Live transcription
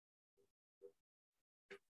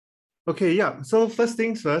Okay, yeah. So first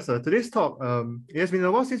things first, today's talk, it has been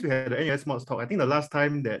a while since we had the NUSMods talk. I think the last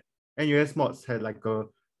time that NUSMods had like a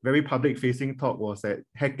very public facing talk was at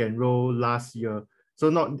Hack and Roll last year. So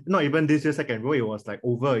not even this year's Hack and Roll, it was like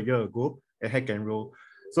over a year ago at Hack and Roll.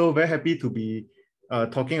 So very happy to be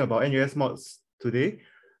talking about NUSMods today.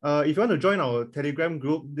 If you want to join our Telegram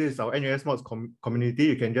group, this is our NUSMods community.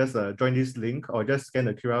 You can just join this link or just scan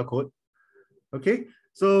the QR code. Okay,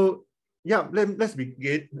 so yeah, let's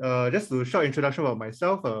begin. Just a short introduction about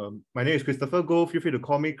myself. My name is Christopher Goh. Feel free to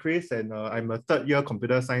call me Chris, and I'm a third year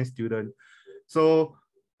computer science student. So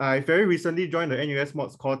I very recently joined the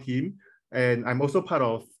NUSMods core team, and I'm also part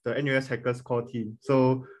of the NUS Hackers core team.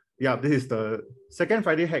 So yeah, this is the second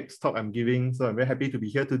Friday Hacks talk I'm giving. So I'm very happy to be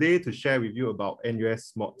here today to share with you about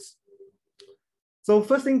NUSMods. So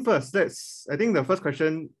first thing first, I think the first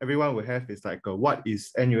question everyone will have is like, what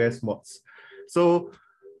is NUSMods? So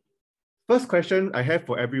first question I have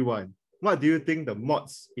for everyone, what do you think the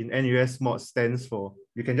mods in NUSMods stands for?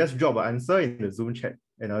 You can just drop an answer in the Zoom chat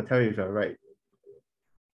and I'll tell you if you're right.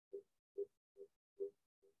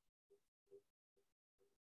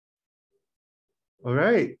 All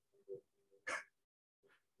right.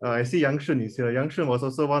 I see Yang Shun is here. Yang Shun was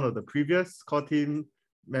also one of the previous core team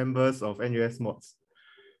members of NUSMods.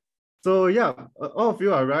 So yeah, all of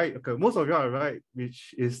you are right. Okay, most of you are right,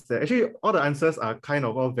 which is that actually all the answers are kind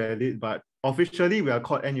of all valid, but officially we are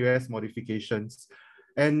called NUS modifications.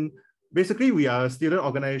 And basically we are a student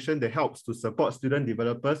organization that helps to support student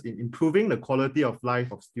developers in improving the quality of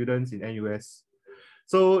life of students in NUS.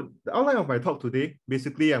 So the outline of my talk today,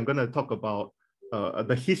 basically I'm gonna talk about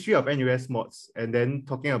the history of NUSMods and then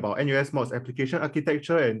talking about NUSMods application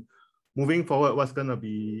architecture and moving forward, what's gonna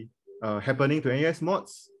be happening to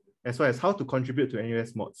NUSMods, as well as how to contribute to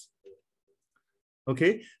NUSMods.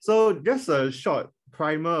 Okay, so just a short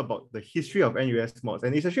primer about the history of NUSMods,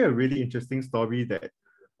 and it's actually a really interesting story that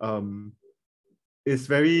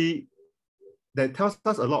that tells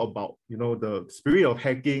us a lot about the spirit of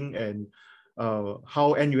hacking and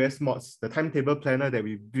how NUSMods, the timetable planner that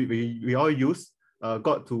we all use,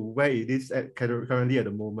 got to where it is currently at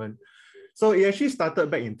the moment. So it actually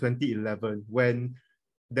started back in 2011 when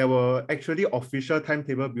there were actually official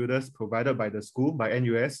timetable builders provided by the school, by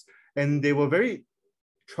NUS, and they were very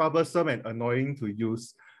troublesome and annoying to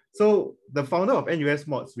use. So the founder of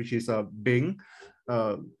NUSMods, which is Bing,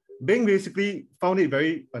 Bing basically found it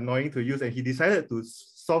very annoying to use, and he decided to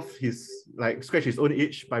scratch his own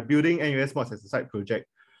itch by building NUSMods as a side project.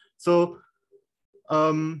 So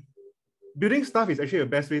building stuff is actually the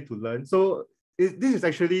best way to learn. So this is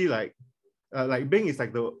actually like Bing is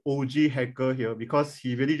like the OG hacker here because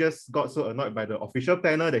he really just got so annoyed by the official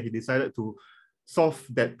planner that he decided to solve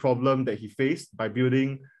that problem that he faced by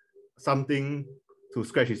building something to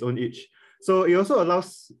scratch his own itch. So it also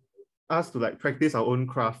allows us to like practice our own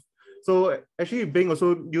craft. So actually Bing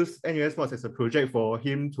also used NUSMods as a project for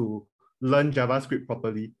him to learn JavaScript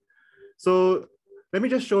properly. So let me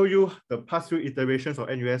just show you the past few iterations of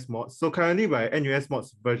NUSMods. So currently we're at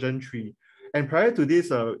NUSMods version 3. And prior to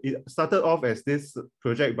this, it started off as this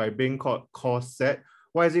project by Bing called CourseSet.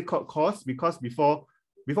 Why is it called Course? Because before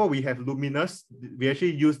we have Luminous, we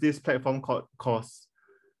actually use this platform called Course.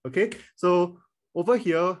 Okay, so over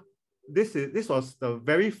here, this was the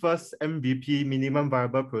very first MVP, minimum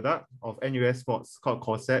viable product, of NUSMods called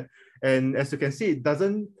CourseSet. And as you can see, it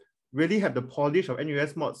doesn't really have the polish of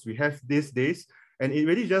NUSMods we have these days. And it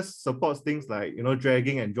really just supports things like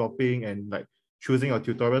dragging and dropping and like choosing your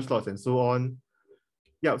tutorial slots and so on.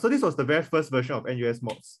 Yeah, so this was the very first version of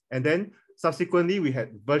NUSMods. And then subsequently, we had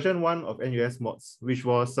version 1 of NUSMods, which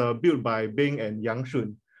was built by Bing and Yang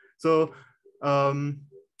Shun. So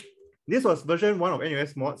this was version 1 of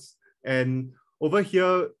NUSMods. And over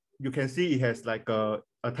here, you can see it has like a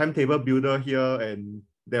timetable builder here, and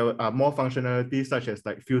there are more functionalities such as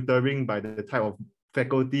like filtering by the type of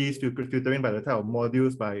faculties, filtering by the type of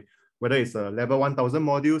modules, by whether it's a level 1000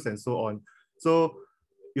 modules and so on. So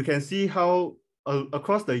you can see how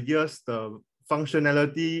across the years, the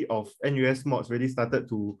functionality of NUSMods really started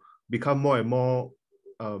to become more and more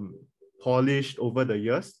polished over the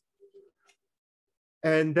years.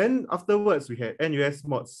 And then afterwards, we had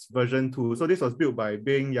NUSMods version 2. So this was built by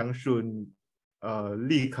Bing, Yang Shun,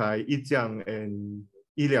 Li Kai, Yi Jiang, and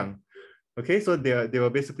Yi Liang. Okay, so they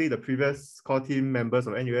were basically the previous core team members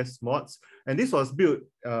of NUSMods. And this was built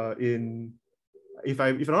if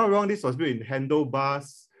I'm not wrong, this was built in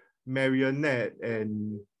Handlebars, Marionette,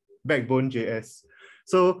 and Backbone.js.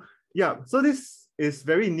 So yeah, so this is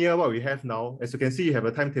very near what we have now. As you can see, you have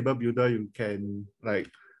a timetable builder. You can like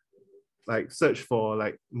like search for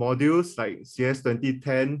like modules like CS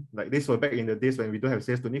 2010, like this were back in the days when we don't have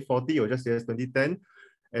CS 2040 or just CS 2010.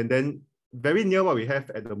 And then very near what we have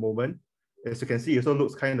at the moment, as you can see, it also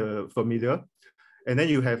looks kind of familiar. And then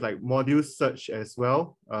you have like module search as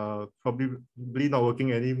well, probably not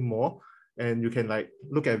working anymore. And you can like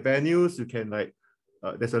look at venues, you can like,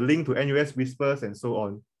 there's a link to NUS Whispers and so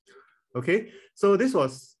on. Okay, so this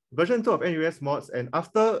was version 2 of NUSMods, and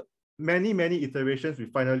after many iterations, we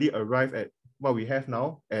finally arrived at what we have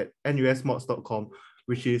now at nusmods.com,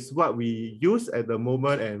 which is what we use at the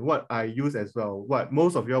moment and what I use as well, what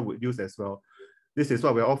most of y'all would use as well. This is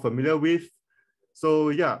what we're all familiar with. So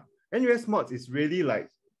yeah, NUSMods is really like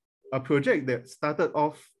a project that started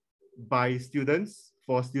off by students,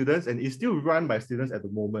 for students, and is still run by students at the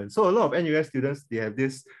moment. So a lot of NUS students, they have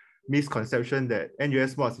this misconception that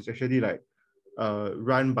NUSMods is actually like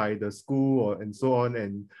run by the school and so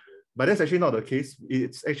on, but that's actually not the case.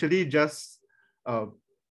 It's actually just a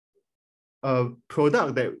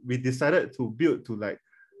product that we decided to build to like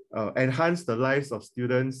enhance the lives of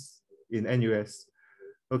students in NUS.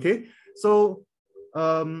 Okay, so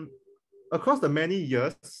across the many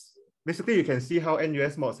years, basically you can see how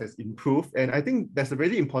NUSMods has improved, and I think that's a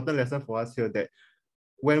really important lesson for us here, that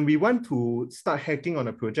when we want to start hacking on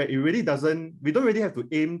a project, we don't really have to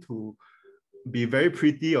aim to be very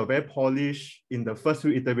pretty or very polished in the first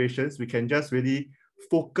few iterations. We can just really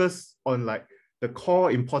focus on like the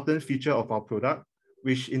core important feature of our product,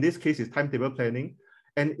 which in this case is timetable planning.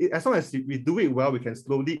 And as long as we do it well, we can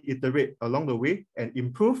slowly iterate along the way and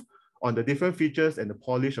improve on the different features and the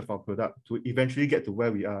polish of our product to eventually get to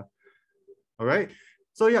where we are. All right.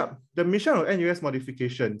 So yeah, the mission of NUS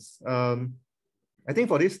modifications. I think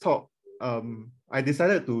for this talk, I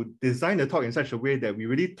decided to design the talk in such a way that we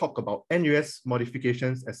really talk about NUS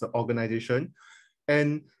modifications as an organization.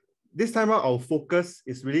 And this time around, our focus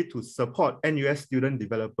is really to support NUS student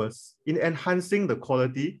developers in enhancing the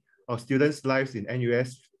quality of students' lives in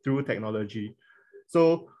NUS through technology.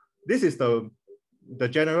 So this is the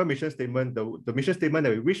general mission statement, the mission statement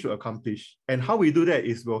that we wish to accomplish. And how we do that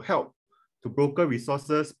is we'll help to broker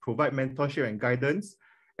resources, provide mentorship and guidance,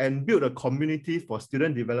 and build a community for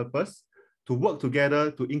student developers to work together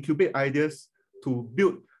to incubate ideas to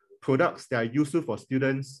build products that are useful for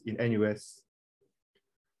students in NUS.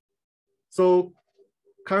 So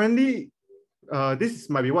currently, this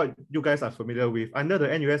might be what you guys are familiar with. Under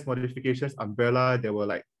the NUS modifications umbrella, there were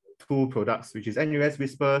like 2 products, which is NUS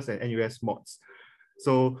Whispers and NUSMods.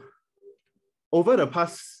 So over the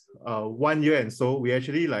past 1 year and so, we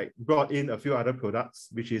actually like brought in a few other products,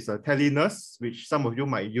 which is NUS, which some of you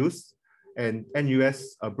might use, and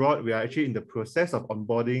NUS Abroad. We are actually in the process of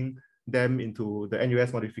onboarding them into the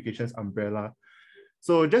NUS modifications umbrella.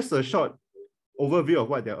 So just a short overview of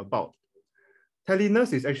what they're about.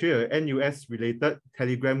 NUS is actually a NUS-related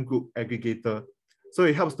Telegram group aggregator. So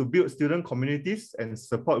it helps to build student communities and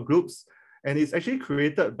support groups, and it's actually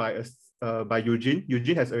created by Eugene.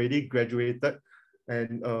 Eugene has already graduated.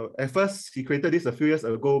 And at first, he created this a few years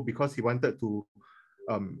ago because he wanted to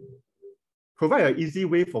provide an easy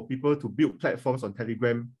way for people to build platforms on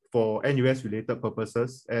Telegram for NUS-related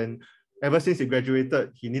purposes. And ever since he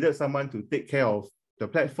graduated, he needed someone to take care of the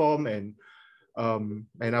platform. And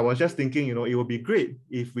I was just thinking, you know, it would be great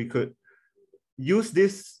if we could use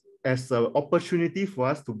this as an opportunity for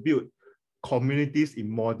us to build communities in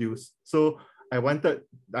modules. So I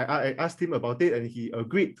asked him about it, and he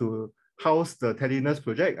agreed to house the NUS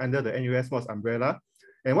project under the NUSMods umbrella.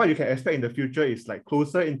 And what you can expect in the future is like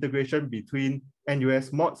closer integration between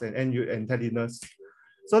NUSMods and NUS.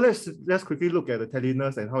 So let's quickly look at the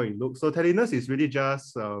NUS and how it looks. So NUS is really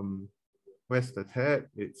just, where's the tab?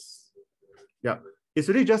 It's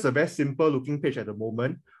really just a very simple looking page at the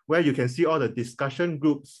moment where you can see all the discussion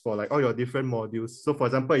groups for like all your different modules. So for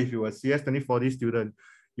example, if you're a CS 2040 student,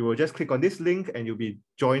 you will just click on this link and you'll be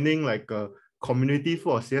joining like a community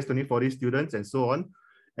for CS 2040 students and so on.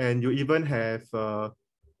 And you even have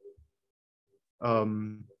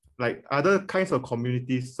like other kinds of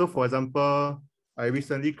communities. So for example, I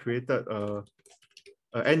recently created a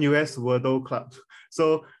NUS Wordle Club.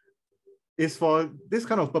 So it's for this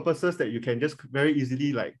kind of purposes that you can just very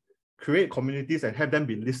easily like create communities and have them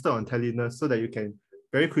be listed on NUS so that you can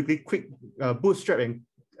very quickly bootstrap and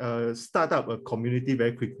start up a community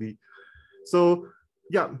very quickly. So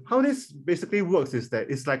yeah, how this basically works is that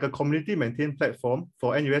it's like a community maintained platform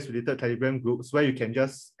for NUS-related Telegram groups where you can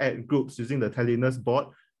just add groups using the NUS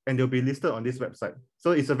bot and they'll be listed on this website.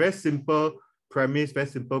 So it's a very simple premise, very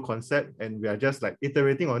simple concept, and we are just like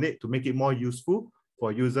iterating on it to make it more useful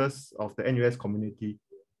for users of the NUS community.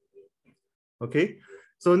 Okay,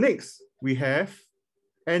 so next we have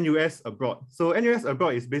NUS Abroad. So NUS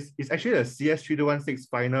Abroad is actually a CS3216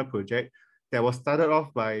 final project that was started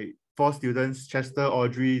off by 4 students, Chester,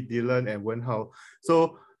 Audrey, Dylan, and Wenhao.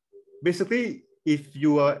 So basically, if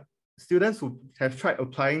you are students who have tried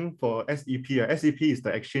applying for SEP, SEP is the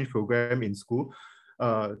exchange program in school,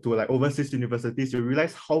 to like overseas universities, you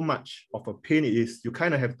realize how much of a pain it is. You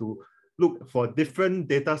kind of have to look for different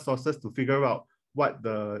data sources to figure out what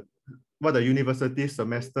the university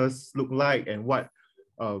semesters look like and what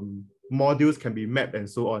modules can be mapped and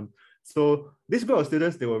so on. So this group of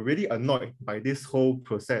students, they were really annoyed by this whole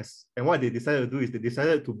process. And what they decided to do is they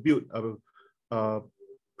decided to build a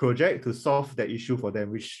project to solve that issue for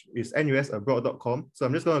them, which is nusabroad.com. So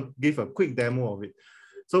I'm just going to give a quick demo of it.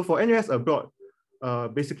 So for NUS Abroad,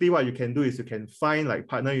 basically what you can do is you can find like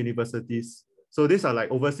partner universities. So these are like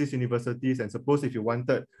overseas universities, and suppose if you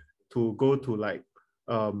wanted to go to like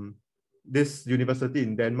this university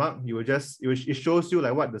in Denmark, it shows you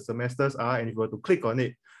like what the semesters are, and if you were to click on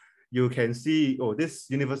it, you can see, oh, this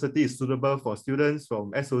university is suitable for students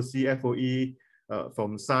from SOC, FOE,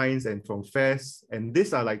 from science and from FAIRS, and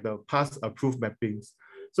these are like the past approved mappings.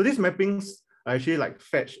 So these mappings are actually like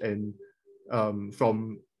fetched and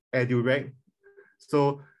from EduRec.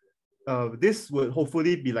 So this would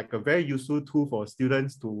hopefully be like a very useful tool for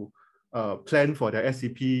students to plan for their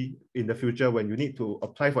SEP in the future when you need to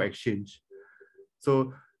apply for exchange.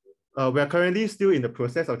 So we are currently still in the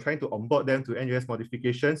process of trying to onboard them to NUS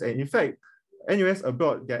modifications. And in fact, NUS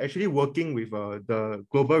Abroad, they're actually working with the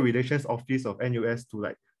Global Relations Office of NUS to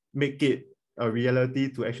like make it a reality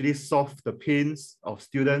to actually solve the pains of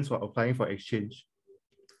students who are applying for exchange.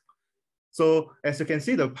 So as you can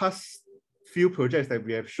see, the past few projects that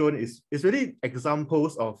we have shown is really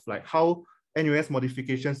examples of like how NUS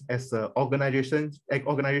modifications as an organization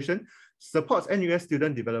supports NUS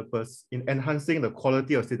student developers in enhancing the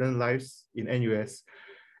quality of student lives in NUS.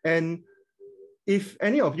 And if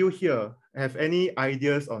any of you here have any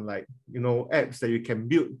ideas on like, apps that you can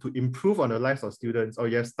build to improve on the lives of students, or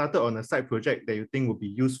you have started on a side project that you think would be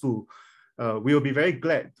useful, we will be very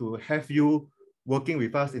glad to have you working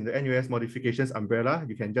with us in the NUS modifications umbrella.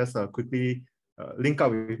 You can just quickly link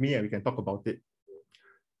up with me and we can talk about it.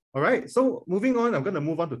 All right, so moving on, I'm going to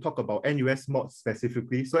move on to talk about NUSMods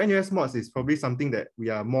specifically. So NUSMods is probably something that we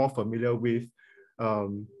are more familiar with,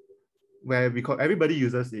 where everybody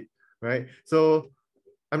uses it, right? So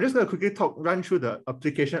I'm just going to quickly run through the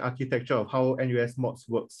application architecture of how NUSMods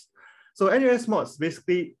works. So NUSMods,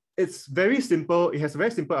 basically, it's very simple. It has a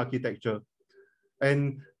very simple architecture.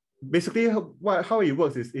 And basically how it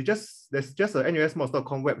works is there's just a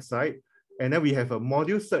nusmods.com website, and then we have a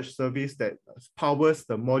module search service that powers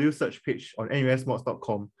the module search page on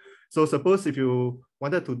nusmods.com. So suppose if you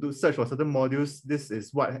wanted to search for certain modules, this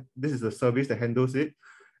is the service that handles it.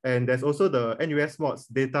 And there's also the NUSMods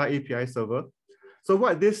data API server. So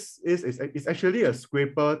what this is actually a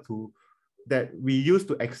scraper that we use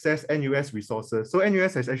to access NUS resources. So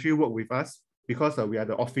NUS has actually worked with us because we are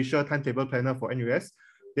the official timetable planner for NUS.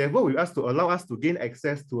 They have worked with us to allow us to gain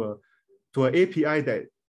access to an API that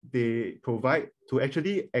they provide to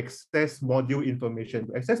actually access module information,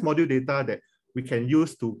 to access module data that we can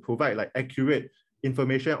use to provide like accurate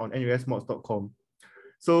information on nusmods.com.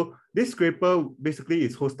 So this scraper basically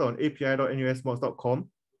is hosted on api.nusmods.com.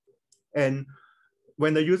 And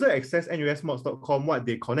when the user access nusmods.com, what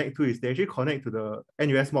they connect to is they actually connect to the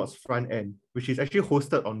NUSMods front end, which is actually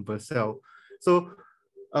hosted on Vercel. So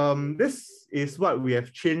this is what we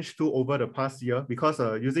have changed to over the past year, because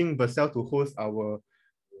using Vercel to host our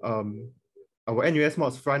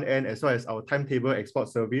NUSMods front end as well as our timetable export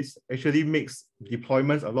service actually makes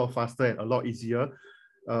deployments a lot faster and a lot easier.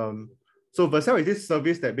 So Vercel is this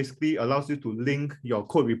service that basically allows you to link your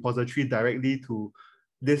code repository directly to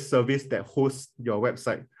this service that hosts your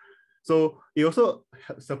website. So it also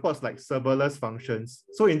supports like serverless functions.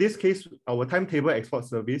 So in this case, our timetable export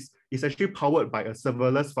service is actually powered by a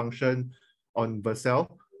serverless function on Vercel,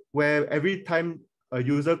 where every time a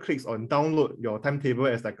user clicks on download your timetable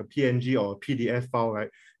as like a PNG or a PDF file, right,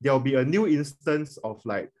 there'll be a new instance of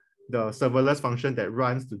like the serverless function that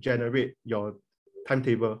runs to generate your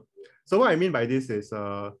timetable. So what I mean by this is,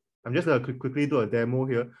 I'm just going to quickly do a demo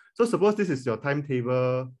here. So suppose this is your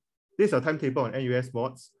timetable. This is your timetable on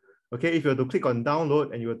NUSMods. Okay, if you were to click on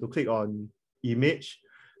download and you were to click on image,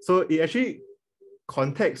 so it actually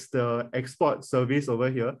contacts the export service over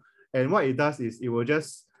here. And what it does is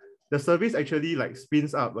the service actually like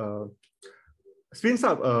spins up a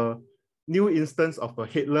new instance of a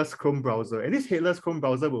headless Chrome browser. And this headless Chrome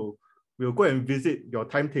browser will go and visit your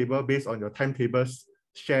timetable based on your timetables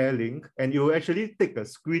share link. And you will actually take a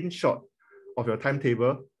screenshot of your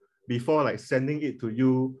timetable. before like sending it to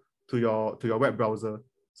you to your web browser.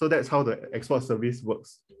 So that's how the export service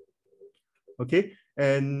works. Okay,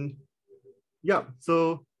 and yeah,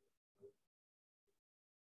 so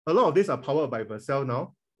a lot of these are powered by Vercel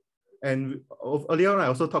now. And earlier on, I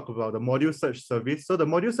also talked about the module search service. So the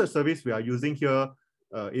module search service we are using here,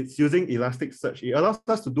 it's using Elasticsearch. It allows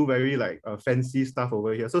us to do very like fancy stuff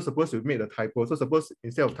over here. So suppose you made a typo. So suppose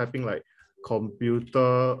instead of typing like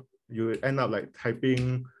computer, you end up like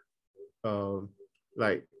typing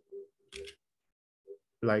like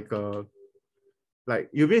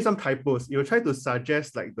you made some typos. You'll try to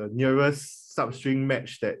suggest like the nearest substring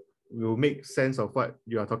match that will make sense of what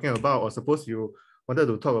you are talking about. Or suppose you wanted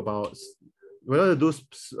to talk about, we wanted to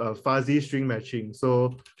do fuzzy string matching.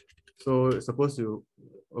 So suppose you,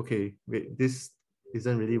 okay, wait, this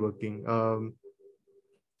isn't really working.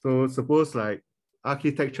 So suppose like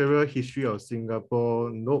architectural history of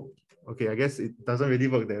Singapore, nope. Okay, I guess it doesn't really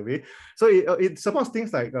work that way. So it supports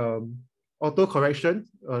things like auto correction,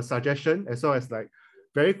 suggestion, as well as like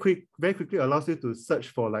very quickly allows you to search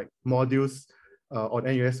for like modules on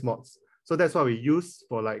NUSMods. So that's what we use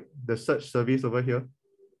for like the search service over here.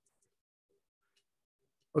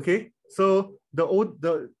 Okay, so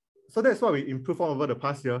so that's what we improved on over the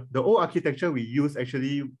past year. The old architecture we used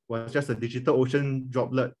actually was just a DigitalOcean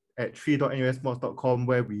droplet at 3.nusmods.com,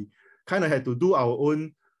 where we kind of had to do our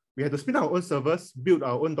own, we had to spin our own servers, build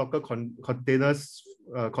our own Docker containers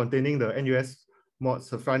containing the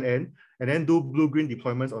NUSMods front end, and then do blue-green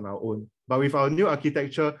deployments on our own. But with our new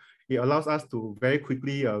architecture, it allows us to very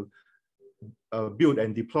quickly build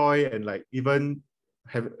and deploy and like even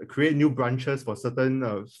create new branches for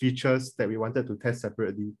certain features that we wanted to test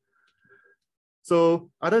separately. So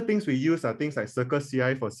other things we use are things like Circus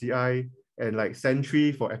CI for CI and like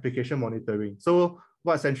Sentry for application monitoring. So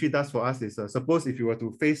what Sentry does for us is, suppose if you were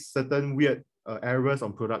to face certain weird errors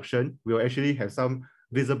on production, we'll actually have some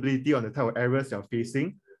visibility on the type of errors you're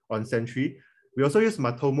facing on Sentry. We also use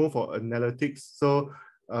Matomo for analytics. So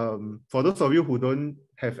for those of you who don't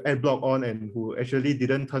have adblock on and who actually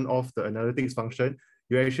didn't turn off the analytics function,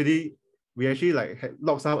 we actually like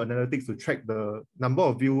log some analytics to track the number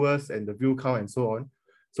of viewers and the view count and so on.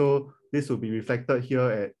 So this will be reflected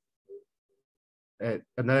here at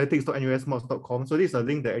analytics.nusmods.com. So this is a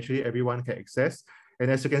link that actually everyone can access.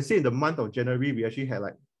 And as you can see, in the month of January, we actually had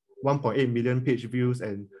like 1.8 million page views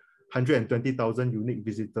and 120,000 unique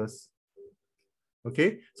visitors.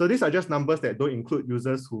 Okay, so these are just numbers that don't include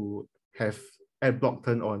users who have adblock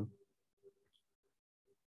turned on.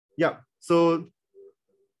 Yeah, so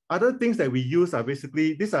other things that we use are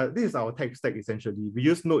basically, this is our tech stack essentially. We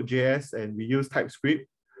use Node.js and we use TypeScript.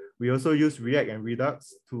 We also use React and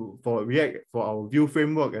Redux for React for our view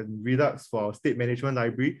framework and Redux for our state management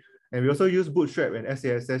library. And we also use Bootstrap and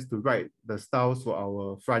SASS to write the styles for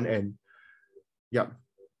our front end. Yeah.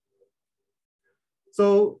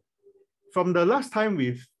 So from the last time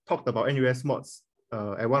we've talked about NUSMods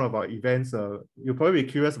at one of our events, you'll probably be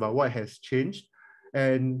curious about what has changed.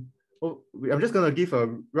 And I'm just going to give a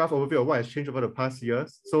rough overview of what has changed over the past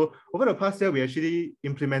years. So over the past year, we actually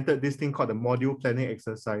implemented this thing called the module planning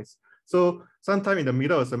exercise. So sometime in the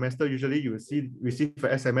middle of the semester, usually you will receive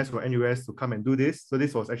an SMS from NUS to come and do this. So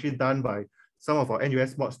this was actually done by some of our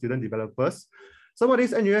NUSMods student developers. So what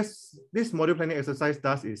this module planning exercise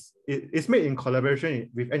does is it's made in collaboration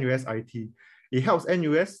with NUS IT. It helps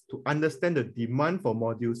NUS to understand the demand for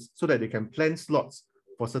modules so that they can plan slots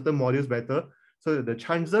for certain modules better, so that the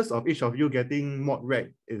chances of each of you getting mod rec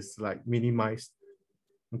is like minimized.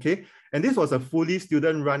 Okay, and this was a fully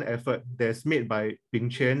student-run effort that's made by Bing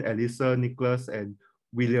Chen, Elisa, Nicholas, and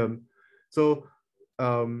William. So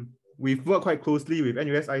we've worked quite closely with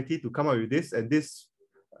NUS IT to come up with this, and this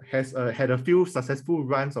has had a few successful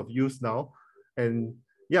runs of use now. And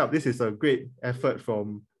yeah, this is a great effort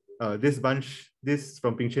from this bunch,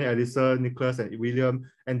 from Bing Chen, Elisa, Nicholas, and William,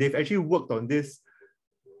 and they've actually worked on this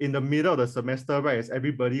in the middle of the semester, right? As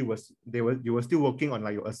everybody you were still working on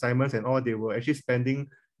like your assignments and all. They were actually spending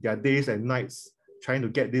their days and nights trying to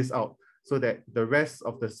get this out so that the rest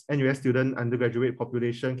of the NUS student undergraduate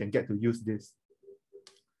population can get to use this.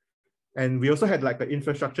 And we also had like an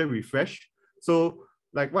infrastructure refresh. So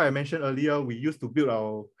like what I mentioned earlier, we used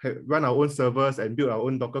to run our own servers and build our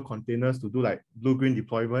own Docker containers to do like blue-green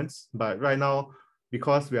deployments. But right now,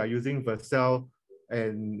 because we are using Vercel,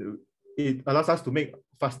 and it allows us to make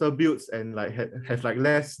faster builds and like have like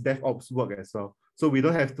less DevOps work as well. So we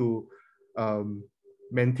don't have to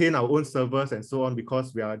maintain our own servers and so on,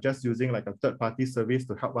 because we are just using like a third-party service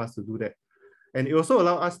to help us to do that. And it also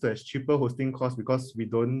allows us to have cheaper hosting costs because we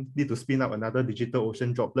don't need to spin up another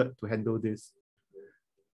DigitalOcean droplet to handle this.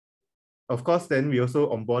 of course, then we also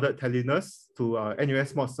onboarded Telinus to our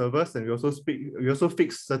NUSMods servers, and we also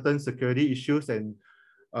fixed certain security issues. And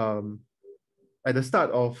at the start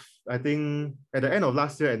of, I think at the end of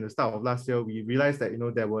last year and the start of last year, we realized that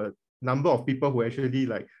there were a number of people who actually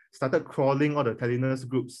started crawling all the Telinus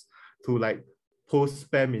groups to post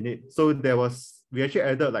spam in it. So we actually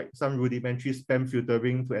added some rudimentary spam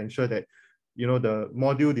filtering to ensure that the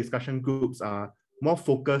module discussion groups are more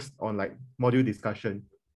focused on module discussion.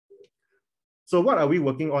 So what are we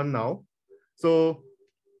working on now? So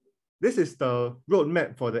this is the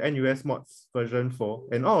roadmap for the NUSMods version 4.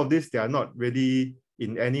 And all of this, they are not really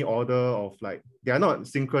in any order of they are not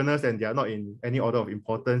synchronous and they are not in any order of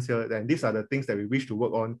importance here. And these are the things that we wish to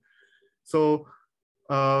work on. So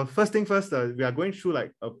first thing first, we are going through a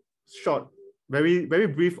short, very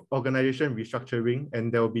brief organization restructuring, and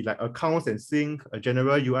there will be accounts and sync, a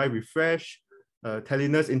general UI refresh,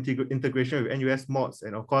 Telinus integration with NUSMods,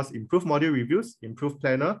 and of course, improve module reviews, improve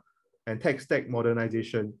planner, and tech stack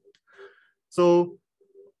modernization. So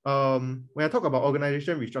when I talk about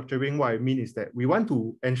organization restructuring, what I mean is that we want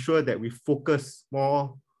to ensure that we focus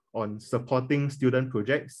more on supporting student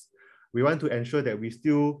projects. We want to ensure that we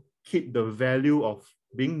still keep the value of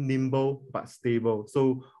being nimble but stable.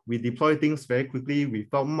 So we deploy things very quickly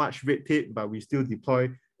without much red tape, but we still deploy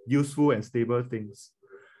useful and stable things.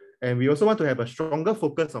 And we also want to have a stronger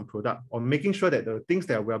focus on product, on making sure that the things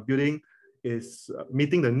that we are building is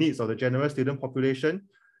meeting the needs of the general student population.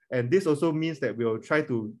 And this also means that we will try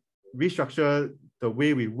to restructure the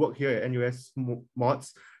way we work here at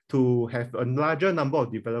NUSMods to have a larger number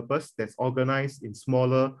of developers that's organized in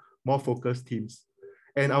smaller, more focused teams.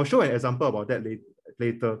 And I'll show an example about that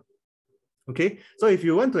later. Okay, so if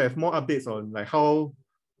you want to have more updates on how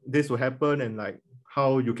this will happen and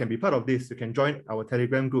how you can be part of this, you can join our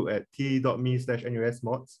Telegram group at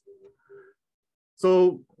t.me/NUSMods.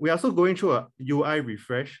 So we're also going through a UI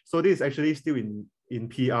refresh. So this is actually still in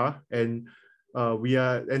PR, and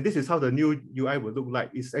this is how the new UI will look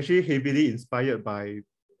like. It's actually heavily inspired by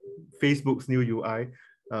Facebook's new UI.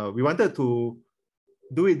 We wanted to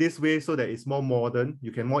do it this way so that it's more modern.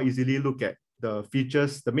 You can more easily look at the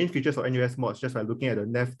features, the main features of NUSMods just by looking at the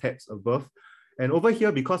nav tabs above. And over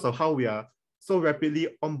here, because of how we are so rapidly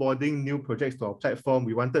onboarding new projects to our platform,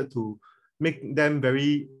 we wanted to make them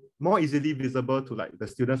more easily visible to the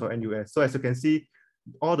students of NUS. So as you can see,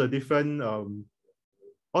 all the different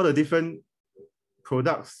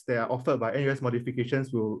products that are offered by NUS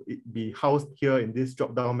modifications will be housed here in this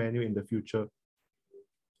drop-down menu in the future.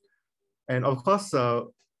 And of course,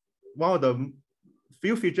 one of the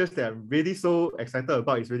few features that I'm really so excited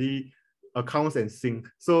about is really accounts and sync.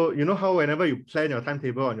 So how whenever you plan your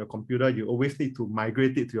timetable on your computer, you always need to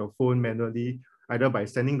migrate it to your phone manually, either by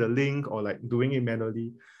sending the link or doing it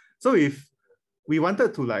manually. So if we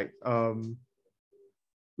wanted to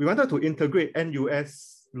integrate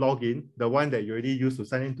NUS login, the one that you already use to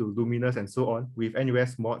sign into Luminous and so on, with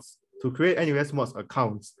NUSMods to create NUSMods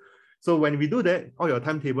accounts. So when we do that, all your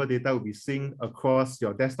timetable data will be synced across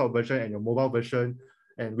your desktop version and your mobile version,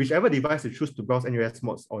 and whichever device you choose to browse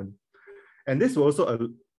NUSMods on. And this will also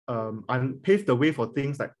pave the way for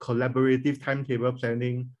things like collaborative timetable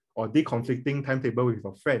planning or deconflicting timetable with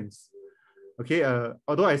your friends. Okay,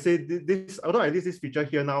 although I list this feature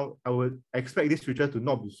here now, I would expect this feature to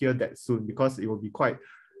not be here that soon because it will be quite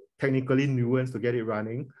technically nuanced to get it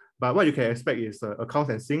running. But what you can expect is accounts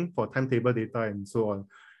and sync for timetable data and so on.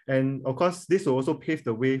 And of course, this will also pave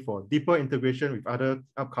the way for deeper integration with other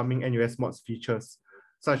upcoming NUSMods features,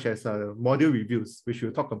 such as module reviews, which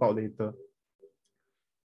we'll talk about later.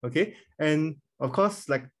 Okay, and of course,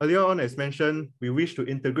 like earlier on, as mentioned, we wish to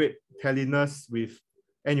integrate Telinus with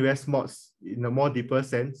NUSMods in a more deeper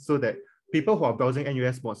sense so that people who are browsing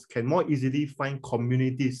NUSMods can more easily find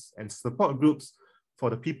communities and support groups for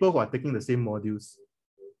the people who are taking the same modules.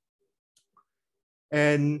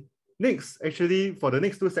 And next, actually, for the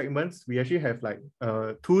next two segments, we actually have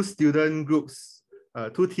two student groups,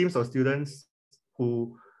 two teams of students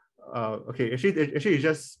who, actually it's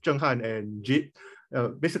just Zhenghan and Jit.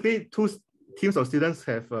 Basically, two teams of students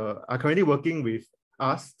are currently working with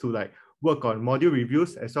us to work on module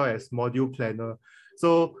reviews as well as module planner.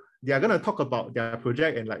 So they are going to talk about their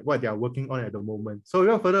project and what they are working on at the moment. So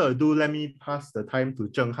without further ado, let me pass the time to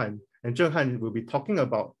Zhenghan. And Zhenghan will be talking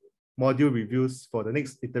about module reviews for the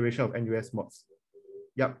next iteration of NUSMods.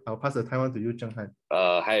 Yep, I'll pass the time on to you, Zhenghan.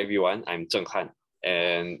 Hi everyone, I'm Zhenghan,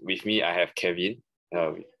 and with me I have Kevin,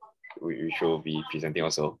 which will be presenting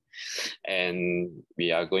also. And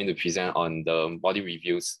we are going to present on the module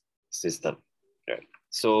reviews system. Right.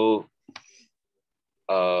 So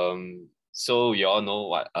So you all know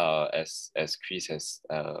what as Chris has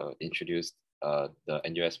introduced the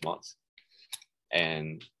NUSMods.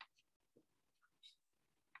 And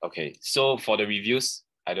okay, so for the reviews,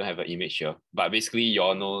 I don't have an image here, but basically you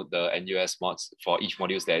all know the NUSMods. For each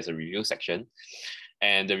module, there is a review section,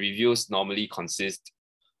 and the reviews normally consist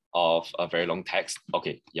of a very long text.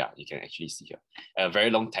 Okay, yeah, you can actually see here a very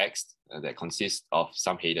long text that consists of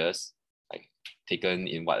some headers, like taken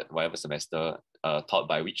in whatever semester, taught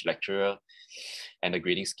by which lecturer, and the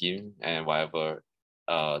grading scheme, and whatever.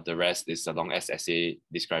 The rest is a long essay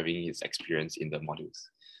describing his experience in the modules.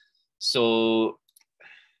 So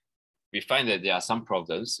we find that there are some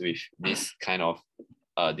problems with this kind of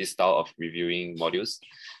this style of reviewing modules.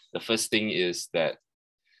 The first thing is that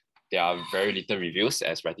there are very little reviews,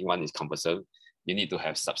 as writing one is cumbersome. You need to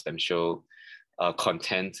have substantial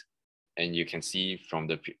content, and you can see from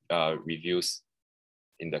the reviews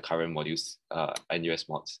in the current modules and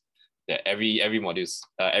NUSMods that every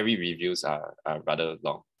reviews are rather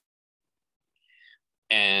long.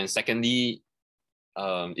 And secondly,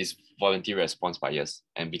 is volunteer response bias,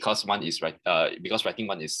 and because writing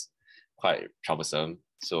one is quite troublesome,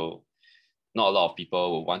 so not a lot of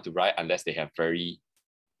people will want to write unless they have very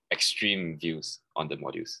extreme views on the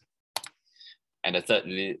modules. And the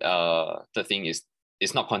third thing is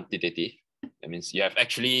it's not quantitative. That means you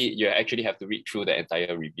actually have to read through the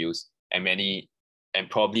entire reviews and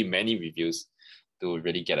probably many reviews to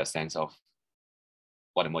really get a sense of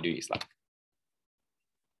what a module is like.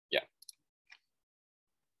 Yeah.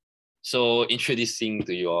 So introducing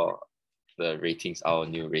to you the ratings, our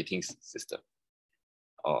new ratings system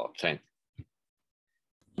or plan.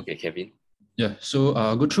 Okay, Kevin. Yeah, so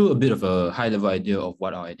go through a bit of a high-level idea of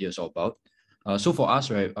what our idea is all about. So for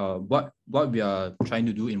us, right, what we are trying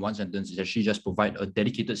to do in one sentence is actually just provide a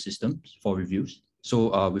dedicated system for reviews.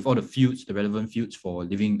 So with all the fields, the relevant fields for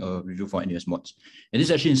leaving a review for NUSMods. And this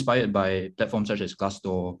is actually inspired by platforms such as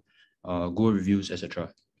Glassdoor, Google Reviews,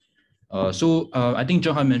 etc. So I think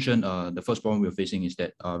Zhenghan mentioned the first problem we're facing is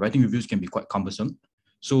that writing reviews can be quite cumbersome.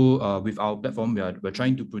 So with our platform, we're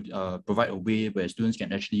trying to provide a way where students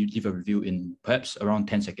can actually leave a review in perhaps around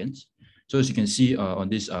 10 seconds. So as you can see on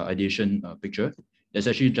this ideation picture, there's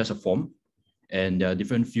actually just a form, and there are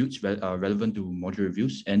different fields relevant to module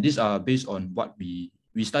reviews. And these are based on what we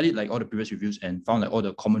studied, like all the previous reviews, and found like all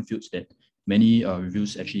the common fields that many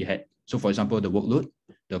reviews actually had. So for example, the workload,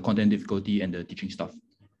 the content difficulty, and the teaching staff.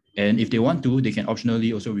 And if they want to, they can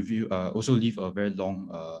optionally also leave a very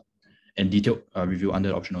long and detailed review under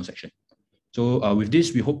the optional section. So with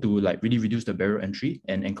this, we hope to like really reduce the barrier entry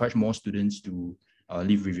and encourage more students to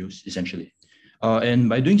leave reviews essentially. And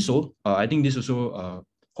by doing so, I think this also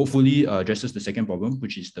hopefully addresses the second problem,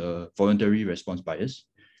 which is the voluntary response bias.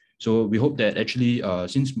 So we hope that actually,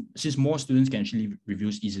 since more students can actually leave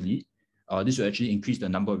reviews easily, this will actually increase the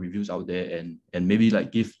number of reviews out there and maybe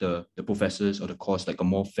like give the professors or the course like a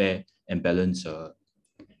more fair and balanced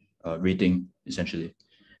rating essentially.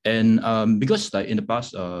 And because like in the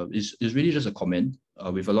past, it's really just a comment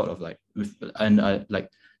with a lot of like like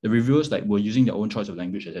the reviewers like were using their own choice of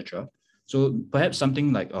language, etc. So perhaps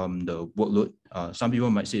something like the workload, some people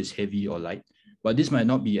might say it's heavy or light, but this might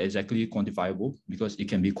not be exactly quantifiable because it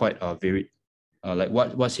can be quite varied. Like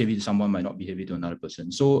what's heavy to someone might not be heavy to another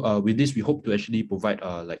person. So with this, we hope to actually provide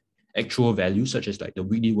like actual values such as like the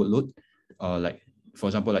weekly workload, like for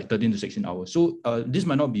example, like 13 to 16 hours. So this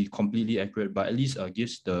might not be completely accurate, but at least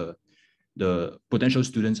gives the potential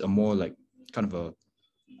students a more like kind of a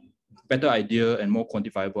better idea and more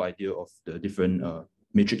quantifiable idea of the different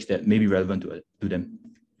metrics that may be relevant to them.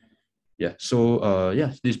 Yeah, so yeah,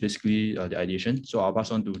 this is basically the ideation. So I'll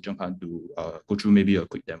pass on to Zhenghan to go through maybe a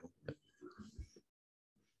quick demo.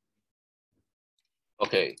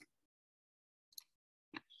 Okay.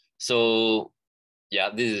 So yeah,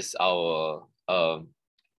 this is our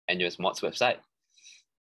NUSMods website.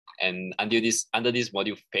 And under this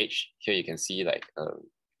module page, here you can see like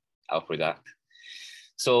our product.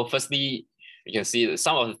 So firstly, you can see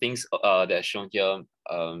some of the things that are shown here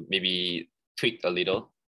maybe tweaked a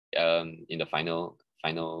little in the final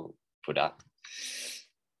product.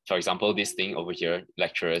 For example, this thing over here,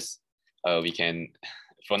 lecturers,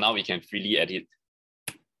 for now we can freely edit.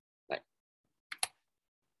 Like,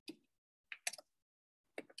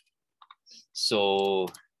 so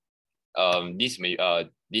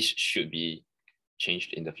this should be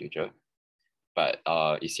changed in the future, but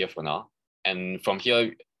it's here for now. And from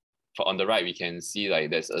here, on the right, we can see like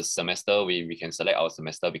there's a semester we can select our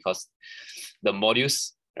semester because the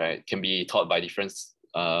modules, right, can be taught by different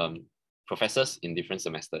professors in different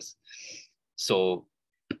semesters. So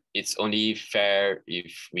it's only fair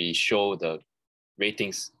if we show the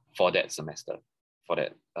ratings for that semester, for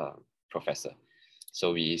that professor.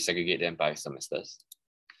 So we segregate them by semesters.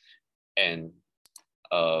 And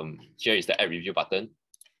here is the add review button.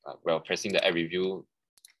 While pressing the add review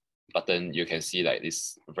button, you can see like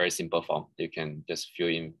this very simple form. You can just fill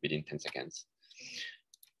in within 10 seconds.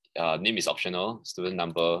 Name is optional, student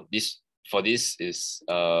number. For this is,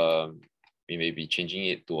 we may be changing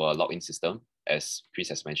it to a login system, as Chris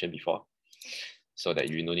has mentioned before, so that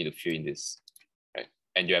you no need to fill in this, right?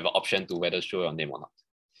 And you have an option to whether show your name or not.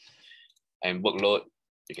 And workload,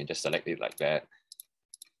 you can just select it like that.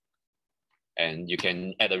 And you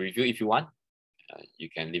can add a review if you want. You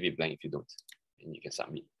can leave it blank if you don't, and you can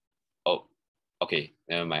submit. Oh, okay,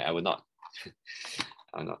 never mind. I will not.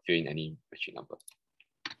 I will not fill in any machine number.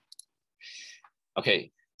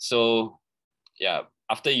 Okay, so yeah,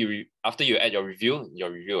 after you add your review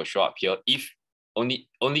will show up here. If only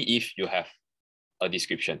if you have a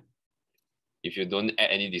description. If you don't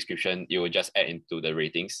add any description, it will just add into the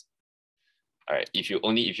ratings. All right. If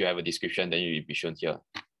you have a description, then you will be shown here.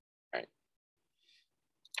 All right.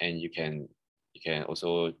 And you can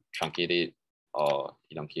also truncate it or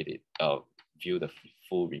elongate it. View the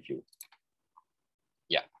full review.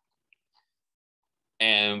 Yeah.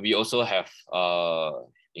 And we also have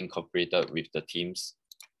incorporated with the teams.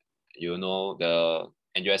 You know, the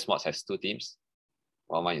NUSMods has two teams.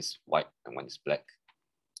 One is white and one is black.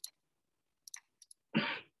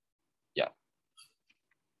 Yeah.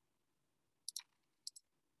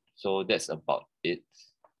 So that's about it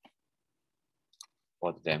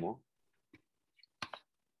for the demo.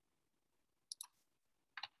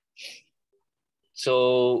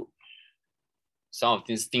 So some of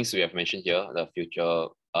these things we have mentioned here, the future,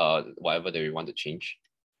 whatever that we want to change,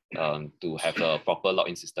 to have a proper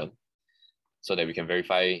login system so that we can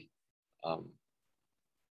verify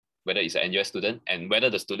whether it's an NUS student and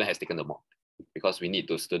whether the student has taken the mod, because we need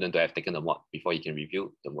the student to have taken the mod before he can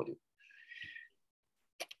review the module.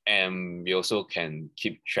 And we also can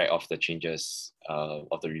keep track of the changes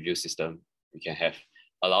of the review system. We can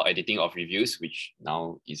allow editing of reviews, which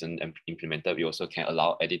now isn't implemented. We also can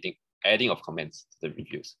allow adding of comments to the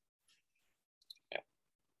reviews. Yeah.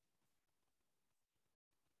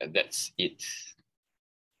 And that's it.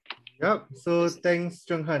 Yep. So thanks,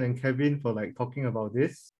 Zhenghan and Kevin, for like talking about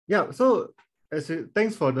this. Yeah. So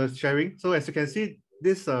thanks for the sharing. So as you can see,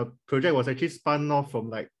 this project was actually spun off from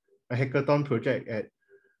like a hackathon project at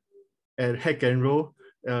Hack and Roll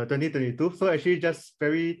 2022. So actually, just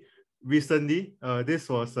very recently, this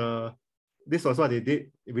was what they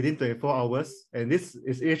did within 24 hours, and it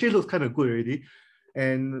actually looks kind of good already.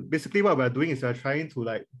 And basically, what we're doing is we're trying to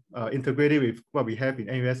like integrate it with what we have in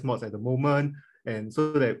NUSMods at the moment, and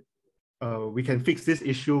so that we can fix this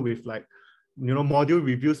issue with like, you know, module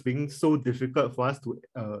reviews being so difficult for us to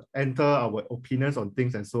enter our opinions on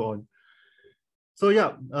things and so on. So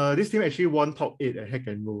yeah, this team actually won top 8 at Hack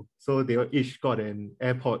and Roll. So they each got an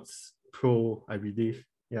AirPods Pro, I believe.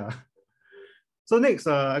 Yeah. So next,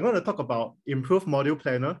 I'm going to talk about Improved Module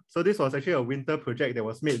Planner. So this was actually a winter project that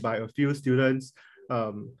was made by a few students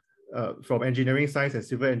from engineering science and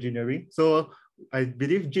civil engineering. So I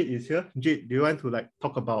believe Jit is here. Jit, do you want to like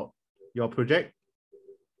talk about your project?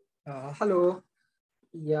 Hello.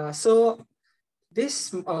 Yeah, so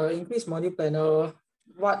this increased module planner,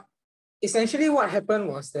 essentially what happened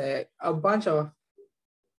was that a bunch of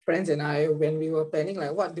friends and I, when we were planning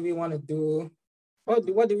like what do we want to do, what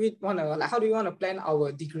do we want to, like how do we want to plan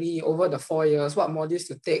our degree over the 4 years, what modules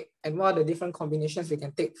to take, and what are the different combinations we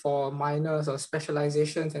can take for minors or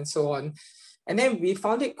specializations and so on. And then we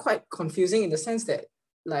found it quite confusing in the sense that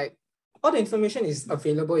like all the information is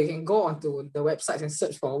available. You can go onto the websites and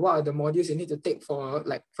search for what are the modules you need to take for,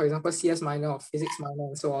 like, for example, CS minor or physics minor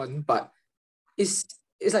and so on. But it's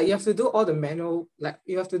like you have to do all the manual, like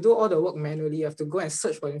you have to do all the work manually. You have to go and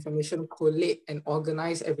search for information, collate and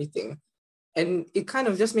organize everything. And it kind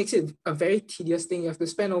of just makes it a very tedious thing. You have to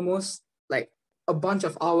spend almost like a bunch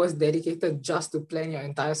of hours dedicated just to plan your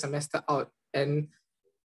entire semester out. And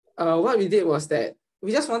what we did was that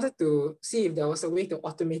we just wanted to see if there was a way to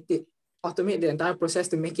automate the entire process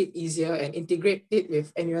to make it easier and integrate it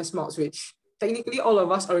with NUSMods, which technically all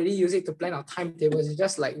of us already use it to plan our timetables. It's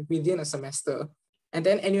just like within a semester. And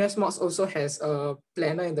then NUSMods also has a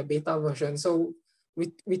planner in the beta version. So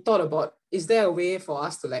we thought about, is there a way for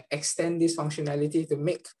us to like extend this functionality to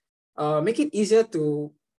make it easier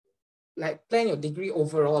to like plan your degree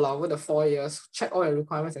overall over the 4 years, check all your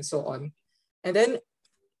requirements and so on. And then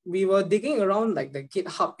we were digging around like the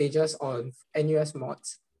GitHub pages on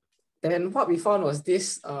NUSMods. Then what we found was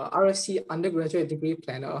this RFC undergraduate degree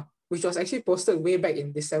planner, which was actually posted way back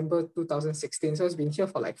in December 2016. So it's been here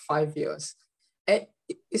for like 5 years.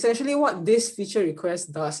 essentially what this feature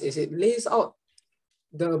request does is it lays out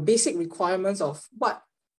the basic requirements of what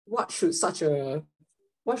should such a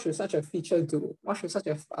feature do? What should such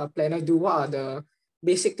a planner do? What are the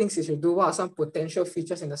basic things it should do? What are some potential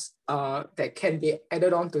features in this that can be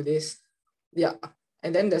added on to this? Yeah.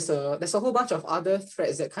 And then there's a whole bunch of other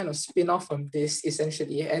threads that kind of spin off from this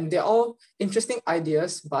essentially. And they're all interesting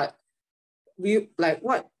ideas, but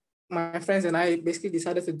what my friends and I basically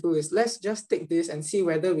decided to do is let's just take this and see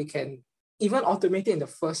whether we can even automate it in the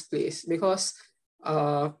first place. Because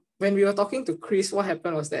when we were talking to Chris, what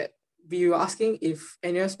happened was that we were asking if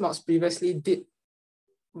NUSMods previously did,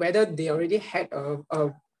 whether they already had a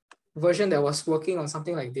version that was working on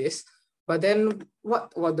something like this. But then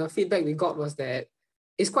what the feedback we got was that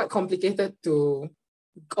it's quite complicated to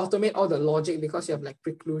automate all the logic because you have like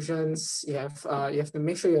preclusions, you have to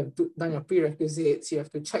make sure you have done your prerequisites, you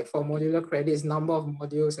have to check for modular credits, number of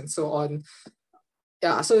modules, and so on.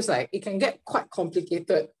 Yeah, so it's like it can get quite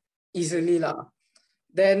complicated easily lah.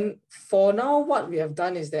 Then for now, what we have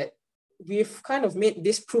done is that we've kind of made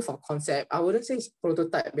this proof of concept. I wouldn't say it's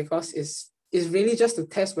prototype because it's really just to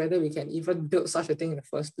test whether we can even build such a thing in the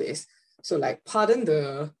first place. So like pardon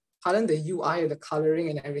the UI, the coloring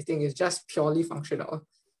and everything is just purely functional.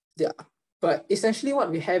 Yeah. But essentially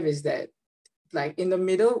what we have is that like in the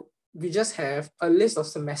middle, we just have a list of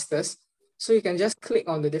semesters. So you can just click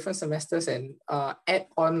on the different semesters and add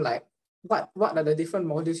on like what are the different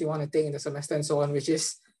modules you want to take in the semester and so on, which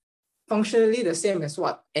is functionally the same as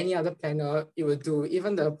what any other planner you would do,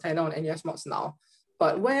 even the planner on NUSMods now.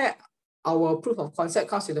 But where our proof of concept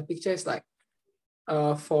comes to the picture is like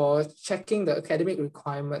for checking the academic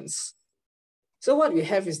requirements. So what we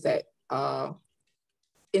have is that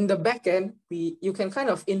in the backend, you can kind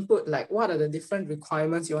of input like what are the different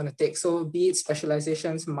requirements you want to take. So be it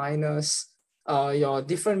specializations, minors, your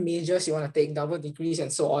different majors you want to take, double degrees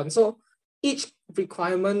and so on. So each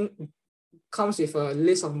requirement comes with a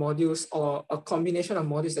list of modules or a combination of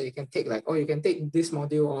modules that you can take, like, oh, you can take this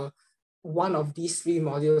module or one of these 3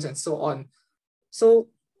 modules and so on. So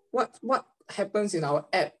what happens in our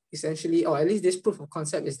app essentially, or at least this proof of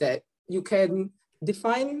concept, is that you can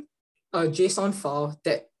define a JSON file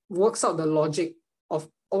that works out the logic of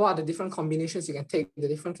what are the different combinations you can take, the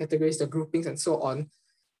different categories, the groupings and so on.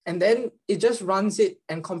 And then it just runs it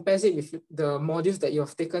and compares it with the modules that you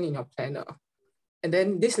have taken in your planner. And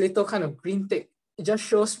then this little kind of green tick, it just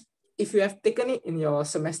shows if you have taken it in your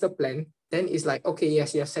semester plan, then it's like, okay,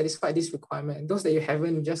 yes, you have satisfied this requirement. And those that you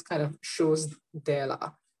haven't, just kind of shows there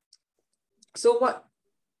lah. So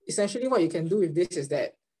essentially what you can do with this is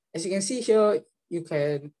that, as you can see here, you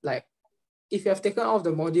can like, if you have taken all of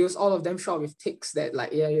the modules, all of them show up with ticks that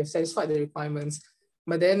like, yeah, you have satisfied the requirements.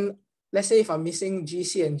 But then let's say if I'm missing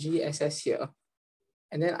GC and GSS here,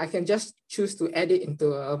 and then I can just choose to add it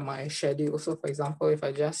into my schedule. So for example, if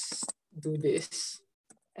I just do this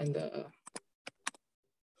and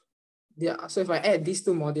yeah, so if I add these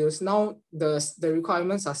 2 modules, now the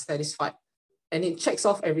requirements are satisfied and it checks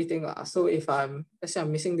off everything. So if let's say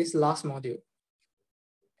I'm missing this last module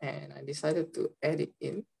and I decided to add it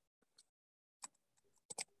in.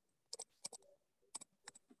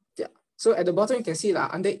 Yeah, so at the bottom, you can see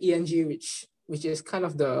under ENG, which is kind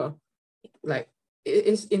of the, like, it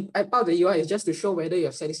is part of the UI is just to show whether you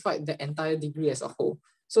have satisfied the entire degree as a whole.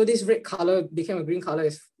 So this red color became a green color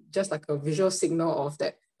is just like a visual signal of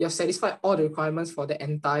that you have satisfied all the requirements for the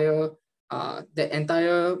entire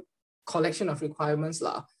collection of requirements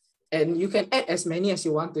lah. And you can add as many as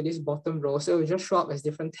you want to this bottom row. So it will just show up as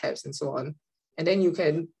different tabs and so on. And then you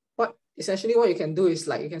can, essentially what you can do is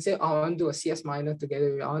like, you can say, oh, I want to do a CS minor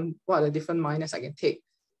together with, what are the different minors I can take.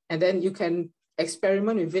 And then you can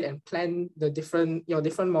experiment with it and plan your different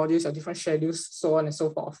modules, your different schedules, so on and so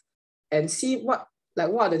forth. And see what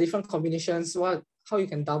are the different combinations, how you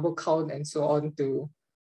can double count and so on to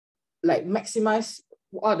like maximize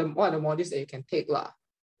what are the modules that you can take lah.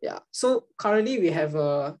 Yeah, so currently we have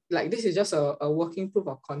this is just a working proof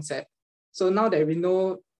of concept. So now that we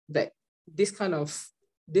know that this kind of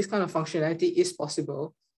functionality is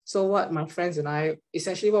possible, so what my friends and I,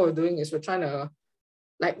 essentially what we're doing is we're trying to,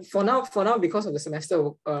 like for now, because of the semester,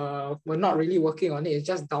 we're not really working on it. It's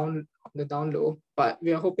just on the down low, but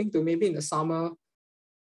we are hoping to maybe in the summer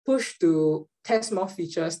push to test more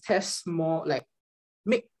features, test more, like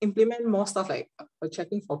implement more stuff like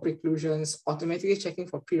checking for preclusions, automatically checking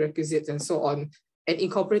for prerequisites and so on, and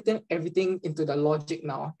incorporating everything into the logic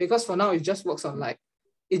now. Because for now, it just works on like,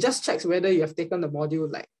 it just checks whether you have taken the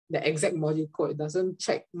module, like the exact module code. It doesn't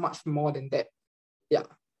check much more than that. Yeah.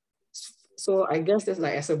 So I guess that's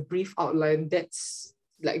like, as a brief outline, that's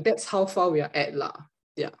how far we are at lah.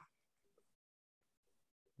 Yeah.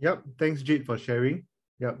 Yep, thanks Jade for sharing.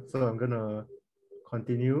 Yep, so I'm gonna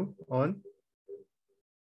continue on.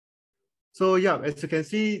 So yeah, as you can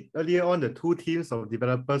see earlier on, the two teams of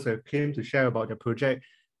developers who have came to share about their project,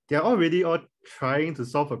 they're already all trying to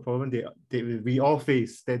solve a problem we all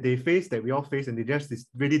face, that we all face, and they just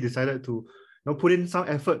really decided to put in some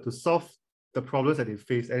effort to solve the problems that they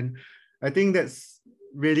face. And I think that's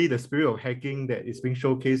really the spirit of hacking that is being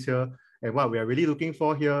showcased here and what we are really looking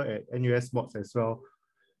for here at NUSMods as well.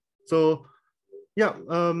 So yeah,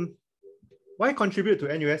 why contribute to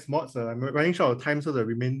NUSMods? I'm running short of time, so the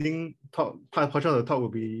remaining portion of the talk will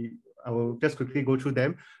be, I will just quickly go through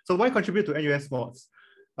them. So why contribute to NUSMods?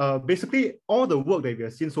 Basically, all the work that we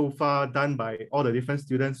have seen so far done by all the different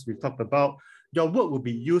students we've talked about, your work will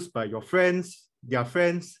be used by your friends, their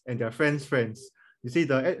friends, and their friends' friends. You see,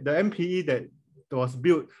 the MPE that was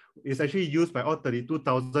built is actually used by all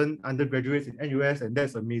 32,000 undergraduates in NUS, and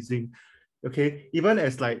that's amazing. Okay, even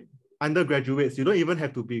as like undergraduates, you don't even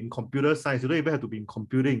have to be in computer science, you don't even have to be in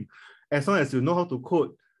computing. As long as you know how to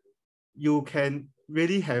code, you can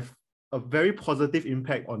really have a very positive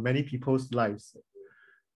impact on many people's lives.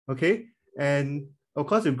 Okay, and of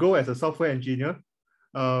course, you go as a software engineer,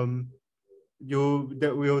 we'll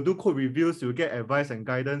do code reviews, you'll get advice and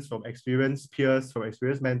guidance from experienced peers, from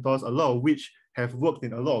experienced mentors, a lot of which have worked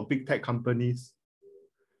in a lot of big tech companies.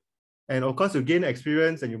 And of course, you gain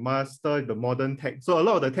experience and you master the modern tech. So a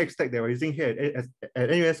lot of the tech stack that we're using here at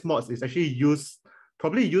NUSMods is actually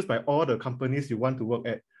probably used by all the companies you want to work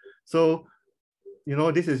at. So,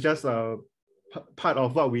 this is just a part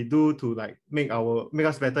of what we do to like make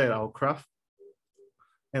us better at our craft.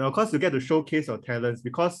 And of course, you get to showcase your talents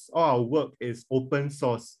because all our work is open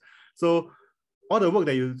source. So all the work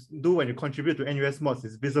that you do when you contribute to NUSMods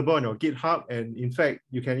is visible on your GitHub. And in fact,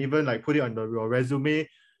 you can even like put it on your resume.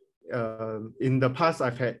 In the past,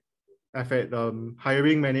 I've had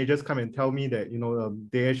hiring managers come and tell me that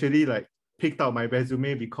they actually like picked out my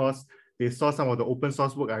resume because they saw some of the open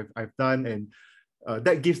source work I've done, and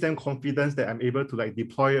that gives them confidence that I'm able to like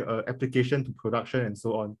deploy an application to production and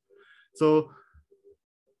so on. So,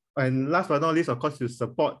 and last but not least, of course, you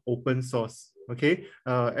support open source. Okay,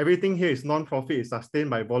 everything here is non-profit, is sustained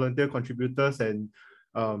by volunteer contributors, and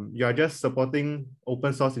you are just supporting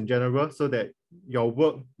open source in general so that your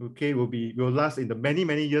work, okay, will last in the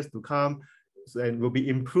many years to come, and will be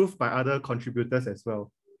improved by other contributors as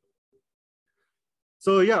well.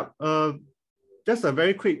 So yeah, just a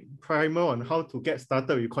very quick primer on how to get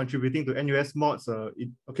started with contributing to NUSMods.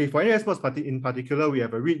 Okay, for NUSMods in particular, we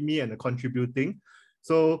have a README and a contributing.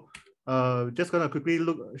 So just gonna quickly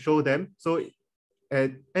show them. So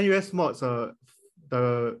at NUSMods,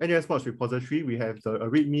 the NUSMods repository, we have a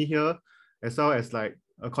README here, as well as like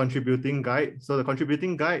a contributing guide. So the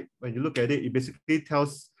contributing guide, when you look at it, it basically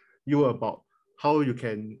tells you about how you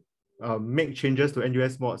can make changes to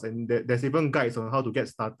NUSMods, and there's even guides on how to get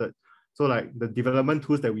started. So like the development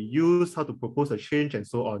tools that we use, how to propose a change, and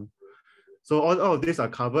so on. So all of these are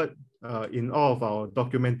covered in all of our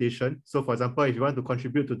documentation. So for example, if you want to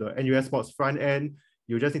contribute to the NUSMods front end,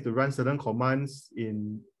 you just need to run certain commands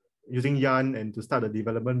using yarn and to start the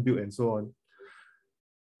development build and so on.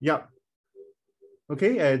 Yeah.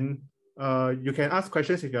 Okay, and you can ask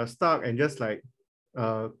questions if you're stuck and just like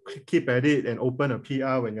keep at it and open a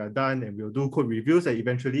PR when you're done, and we'll do code reviews, and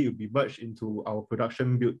eventually it will be merged into our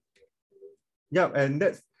production build. Yeah, and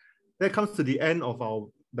that comes to the end of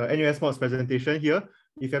the NUSMods presentation here.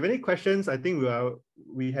 If you have any questions, I think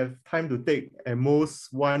we have time to take at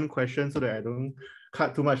most one question so that I don't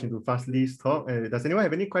cut too much into Fastly's talk. Does anyone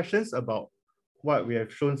have any questions about what we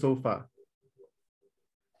have shown so far?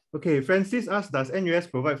 Okay, Francis asked, does NUS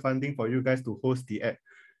provide funding for you guys to host the app?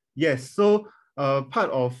 Yes, so part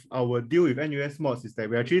of our deal with NUSMods is that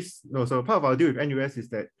part of our deal with NUS is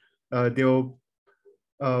that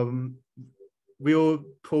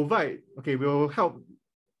we'll help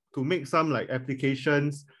to make some like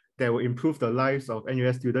applications that will improve the lives of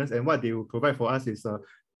NUS students, and what they will provide for us is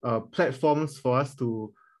platforms for us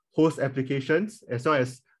to host applications, as well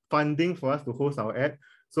as funding for us to host our app.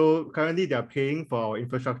 So currently they are paying for our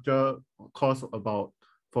infrastructure cost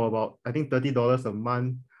for about I think $30 a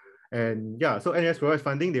month. And yeah, so NUS provides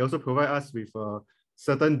funding. They also provide us with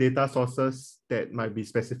certain data sources that might be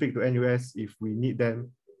specific to NUS if we need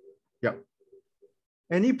them. Yeah.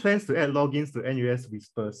 Any plans to add logins to NUS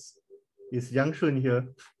Whispers? Is Yang Shun here?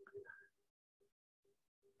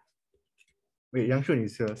 Wait, Yang Shun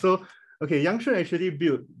is here. So, okay, Yang Shun actually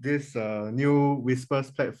built this new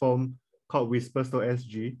Whispers platform called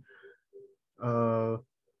Whispers.sg,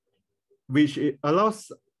 which it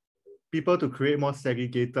allows people to create more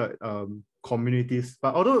segregated communities.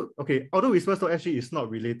 But although Whispers.sg is not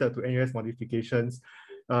related to NUS modifications,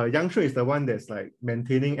 Yang Shun is the one that's like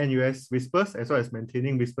maintaining NUS Whispers as well as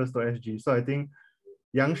maintaining Whispers.sg. So I think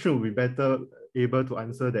Yang Shun will be better able to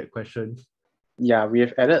answer that question. Yeah, we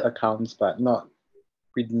have added accounts, but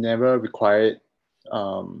we never require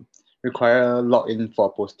login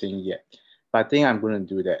for posting yet. But I think I'm going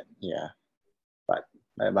to do that. Yeah, but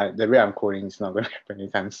the way I'm coding is not going to happen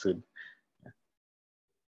anytime soon. Yeah.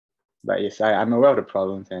 But yes, I'm aware of the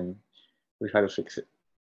problems and we try to fix it.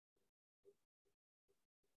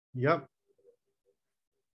 Yep.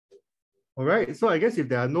 All right, so I guess if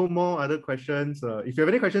there are no more other questions, if you have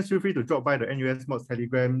any questions, feel free to drop by the NUSMods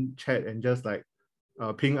Telegram chat and just like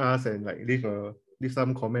ping us and like leave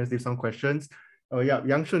some comments, leave some questions. Yeah,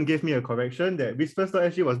 Yang Shun gave me a correction that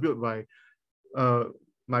Whispers.sg was built by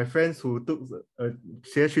my friends who took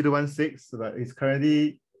CS3216, but it's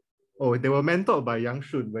currently, they were mentored by Yang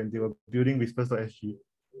Shun when they were building Whispers.sg.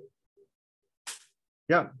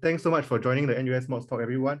 Yeah, thanks so much for joining the NUSMods talk,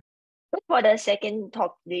 everyone. For the second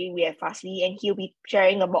talk today, we have Fazli, and he'll be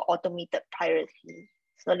sharing about automated piracy.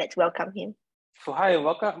 So let's welcome him. So hi,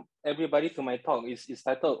 welcome everybody to my talk. It's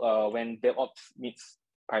titled When DevOps Meets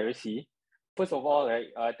Piracy. First of all, right,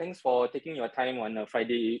 thanks for taking your time on a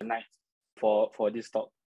Friday night for this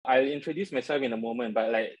talk. I'll introduce myself in a moment,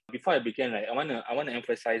 but like before I begin, right, I wanna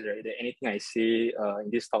emphasize, right, that anything I say in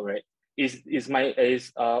this talk, right, is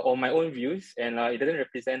on my own views, and it doesn't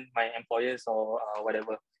represent my employers or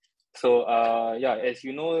whatever. So yeah, as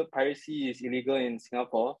you know, piracy is illegal in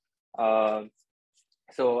Singapore.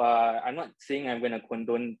 So I'm not saying I'm going to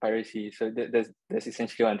condone piracy. So that's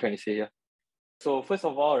essentially what I'm trying to say here. So first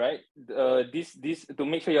of all, right, this to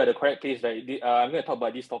make sure you're at the correct place, right, I'm going to talk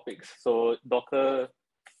about these topics. So Docker,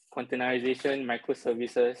 containerization,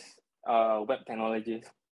 microservices, web technologies.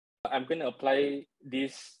 I'm going to apply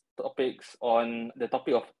these topics on the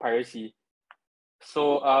topic of piracy.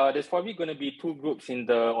 So there's probably going to be two groups in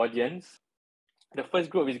the audience. The first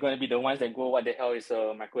group is going to be the ones that go, what the hell is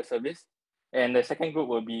a microservice? And the second group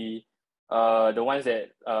will be the ones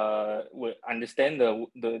that will understand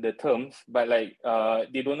the terms, but like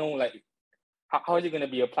they don't know like how is it going to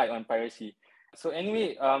be applied on piracy. So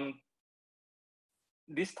anyway,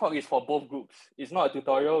 this talk is for both groups. It's not a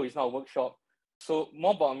tutorial, it's not a workshop. So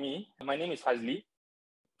more about me. My name is Fazli.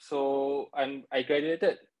 So I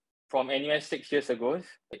graduated from NUS 6 years ago.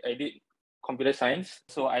 I did computer science.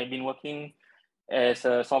 So I've been working as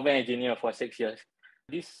a software engineer for 6 years.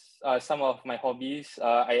 These are some of my hobbies.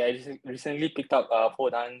 I recently picked up pole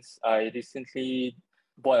dance. I recently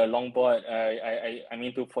bought a longboard. I'm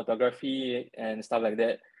into photography and stuff like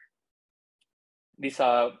that. These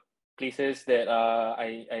are places that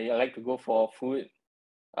I like to go for food.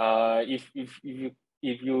 If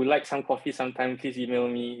you like some coffee sometime, please email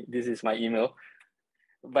me. This is my email.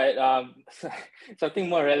 But something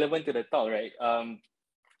more relevant to the talk, right?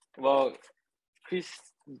 Well, Chris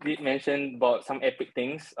did mention about some epic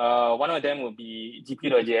things. One of them will be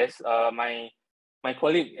GP.js. My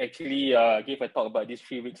colleague actually gave a talk about this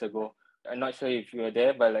 3 weeks ago. I'm not sure if you were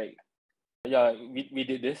there, but like, yeah, we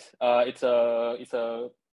did this.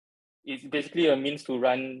 It's basically a means to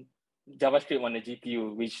run JavaScript on the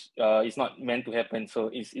GPU, which is not meant to happen.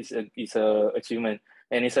 So it's a achievement,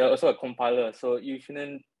 and it's also a compiler. So you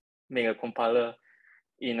shouldn't make a compiler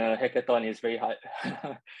in a hackathon. It's very hard.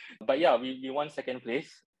 But yeah, we won second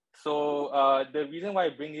place. So the reason why I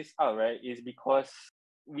bring this out, right, is because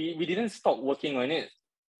we didn't stop working on it.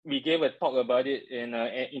 We gave a talk about it in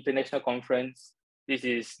an international conference. This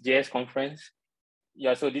is JS conference.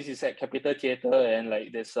 Yeah, so this is at Capitol Theatre, and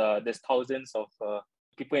like there's thousands of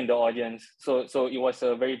people in the audience. So it was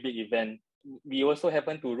a very big event. We also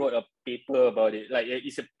happened to wrote a paper about it. Like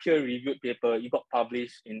it's a peer-reviewed paper. It got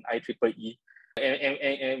published in IEEE.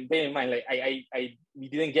 And bear in mind, like we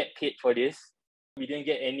didn't get paid for this. We didn't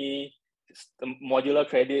get any modular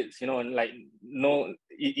credits. You know, like no,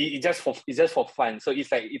 it's just for fun. So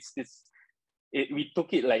it's like we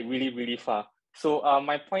took it like really, really far. So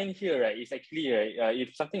my point here, right, is actually, right,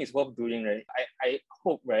 if something is worth doing, right, I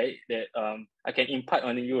hope, right, that I can impart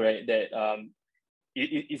on you, right, that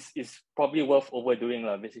it's probably worth overdoing,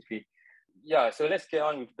 basically. Yeah, so let's get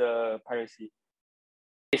on with the piracy.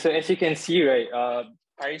 So as you can see, right,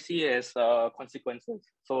 piracy has consequences.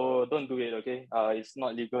 So don't do it, okay? It's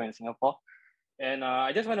not legal in Singapore. And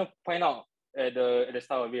I just want to point out at the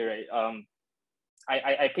start of it, right,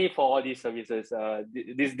 I pay for all these services.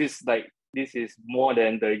 This is more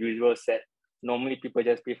than the usual set. Normally people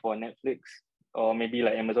just pay for Netflix or maybe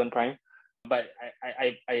like Amazon Prime. But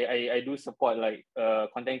I do support like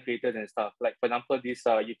content creators and stuff. Like for example, this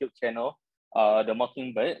YouTube channel, the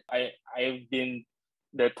Mockingbird. I've been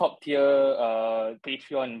the top tier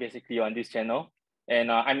Patreon basically on this channel, and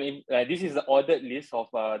this is the ordered list of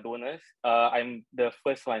donors. I'm the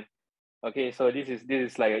first one. Okay, so this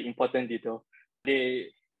is like an important detail. They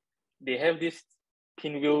have this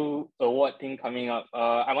Pinwheel award thing coming up.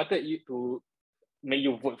 I wanted you to make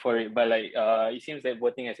you vote for it, but like it seems that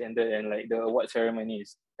voting has ended and like the award ceremony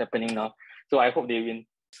is happening now. So I hope they win.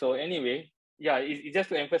 So anyway, yeah, it's just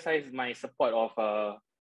to emphasize my support of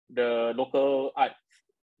the local arts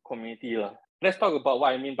community. Let's talk about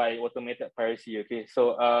what I mean by automated piracy. Okay,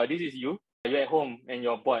 so this is you. You're at home and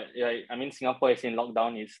you're bored. Like, I mean, Singapore is in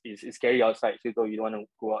lockdown. It's scary outside, so you don't want to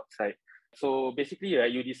go outside. So basically, right,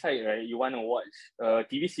 you decide, right, you want to watch a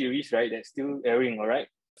TV series, right, that's still airing, all right?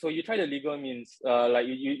 So you try the legal means, like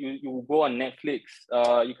you go on Netflix,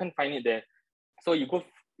 you can't find it there. So you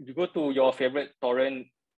go to your favorite torrent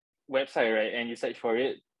website, right, and you search for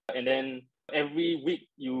it, and then every week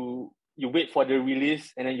you wait for the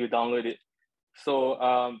release and then you download it.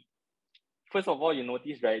 So first of all, you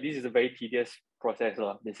notice, right, this is a very tedious process,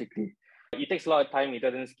 basically. It takes a lot of time, it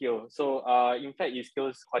doesn't scale. So in fact, it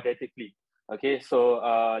scales quadratically. Okay, so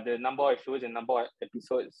the number of shows and number of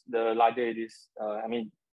episodes, the larger it is, I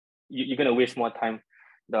mean, you're going to waste more time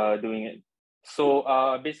doing it.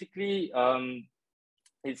 So basically,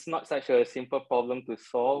 it's not such a simple problem to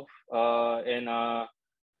solve. And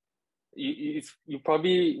you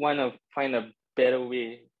probably want to find a better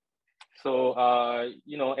way. So,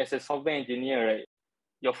 as a software engineer, right,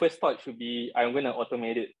 your first thought should be, I'm going to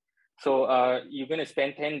automate it. So you're going to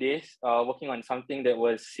spend 10 days working on something that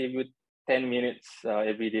will save you 10 minutes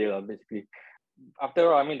every day, basically.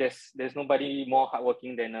 After all, I mean, there's nobody more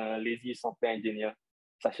hardworking than a lazy software engineer,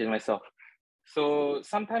 such as myself. So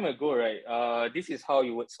some time ago, right, this is how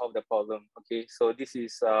you would solve the problem. Okay, so this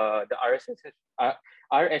is the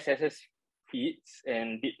RSS feeds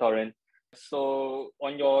and BitTorrent. So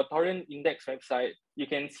on your torrent index website, you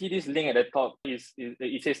can see this link at the top.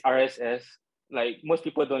 It says RSS. Like most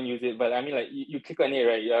people don't use it, but I mean, like you click on it,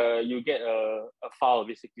 right? You get a file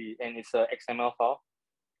basically, and it's a XML file.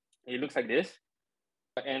 It looks like this,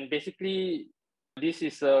 and basically, this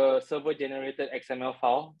is a server-generated XML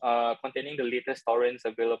file containing the latest torrents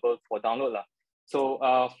available for download. So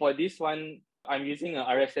for this one, I'm using an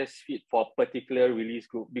RSS feed for a particular release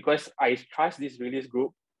group because I trust this release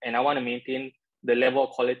group and I want to maintain the level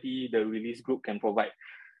of quality the release group can provide.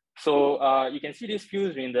 So you can see these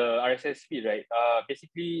fields in the RSS feed, right?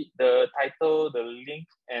 Basically, the title, the link,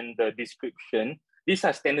 and the description, these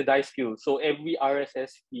are standardized fields. So every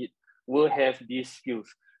RSS feed will have these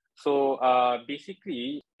fields. So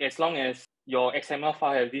basically, as long as your XML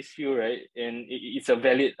file has this field, right, and it's a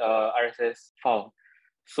valid RSS file.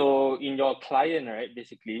 So in your client, right,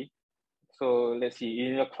 basically, so let's see,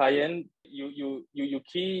 in your client, you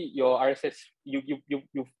key your RSS, you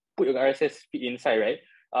put your RSS feed inside, right?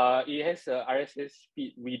 It has a RSS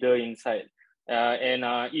feed reader inside, and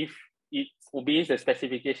if it obeys the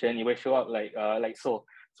specification, it will show up like so.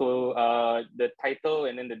 So the title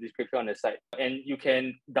and then the description on the side, and you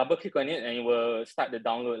can double click on it and it will start the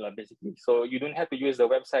download basically. So you don't have to use the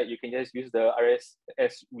website; you can just use the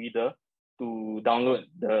RSS reader to download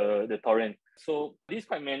the torrent. So this is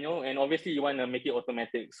quite manual, and obviously you want to make it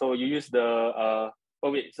automatic. So you use the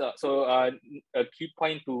a key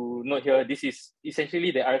point to note here, this is essentially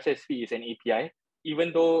the RSS feed is an API.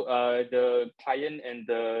 Even though the client and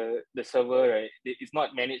the server, right, it's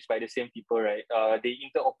not managed by the same people, right? They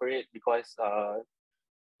interoperate because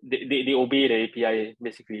they obey the API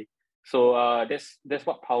basically. So that's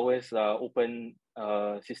what powers open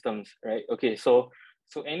systems, right? Okay, so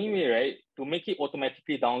anyway, right, to make it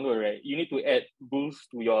automatically download, right, you need to add rules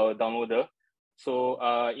to your downloader. So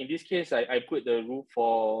in this case, I put the rule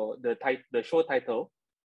for the show title,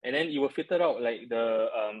 and then you will filter out like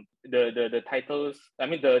the titles. I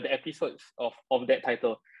mean the episodes of that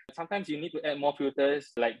title. Sometimes you need to add more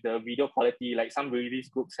filters, like the video quality. Like some release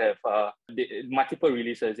groups have multiple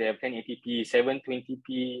releases. They have 1080p,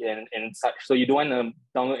 720p, and such. So you don't want to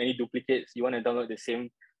download any duplicates. You want to download the same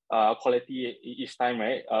quality each time,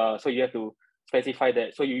 right? So you have to specify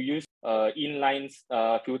that. So you use inline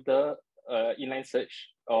filter, inline search,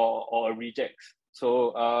 or regex.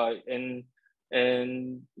 So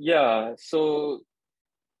and yeah, so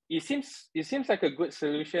it seems like a good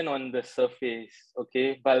solution on the surface,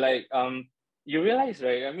 okay? But like you realize,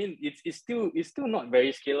 right? I mean, it's still not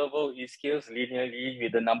very scalable. It scales linearly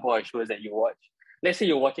with the number of shows that you watch. Let's say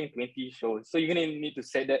you're watching 20 shows, so you're gonna need to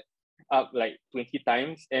set that up like 20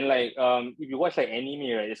 times. And like if you watch like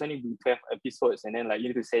anime, right, there's only 12 episodes, and then like you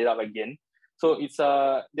need to set it up again. So it's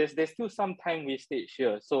there's still some time wastage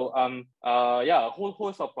here. So yeah, a whole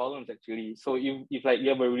host of problems actually. So if like you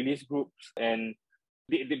have a release group and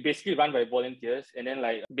they basically run by volunteers, and then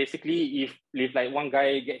like basically if like one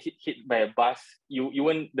guy get hit by a bus, you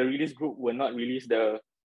won't, the release group will not release the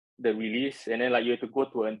release, and then like you have to go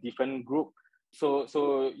to a different group. So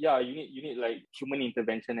yeah, you need like human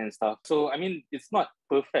intervention and stuff. So I mean, it's not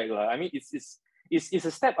perfect lah. I mean, it's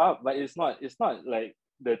a step up, but it's not like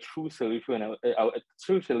the true solution.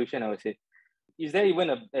 True solution, I would say. Is there even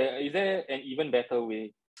is there an even better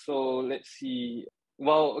way? So let's see.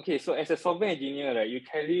 Well, okay. So as a software engineer, right, you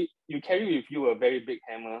carry with you a very big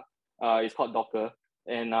hammer. It's called Docker,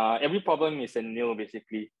 and every problem is a nail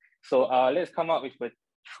basically. So let's come up with a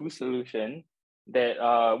true solution that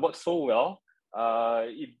works so well.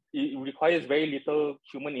 It requires very little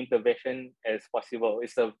human intervention as possible.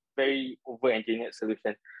 It's a very over-engineered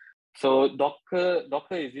solution. So Docker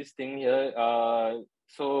is this thing here.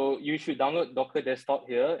 So you should download Docker Desktop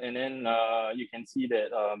here, and then you can see that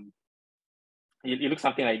it looks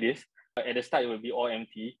something like this. At the start, it will be all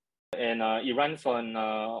empty, and it runs on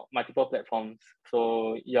multiple platforms.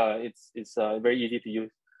 So yeah, it's very easy to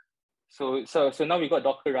use. So now we got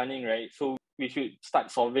Docker running, right? So we should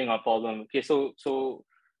start solving our problem. Okay, so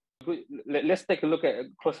let's take a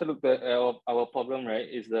closer look at our problem, right?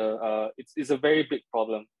 It's a very big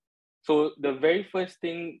problem. So the very first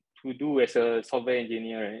thing to do as a software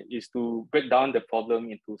engineer, right, is to break down the problem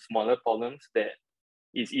into smaller problems that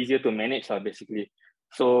is easier to manage, basically.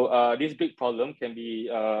 So this big problem can be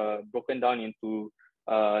broken down into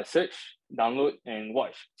search, download, and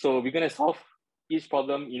watch. So we're gonna solve each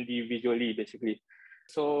problem individually, basically.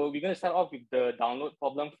 So we're gonna start off with the download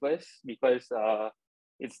problem first because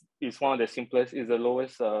it's one of the simplest, it's the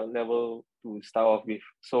lowest level to start off with.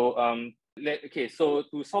 So okay, so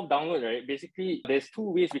to solve download, right, basically there's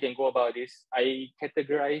two ways we can go about this. I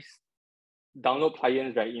categorize download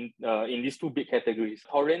clients, right, in these two big categories,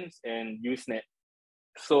 torrents and Usenet.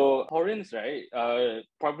 So torrents, right,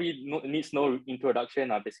 probably needs no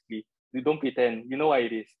introduction, basically. You don't pretend, you know what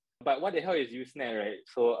it is. But what the hell is Usenet, right?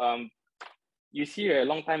 So you see, right, a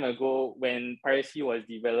long time ago when Piracy was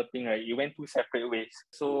developing, right, it went two separate ways.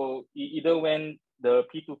 So it either went the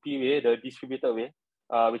P2P way, the distributed way,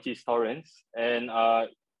 which is torrents, and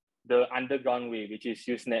the underground way, which is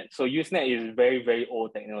Usenet. So Usenet is very, very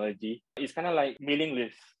old technology. It's kind of like mailing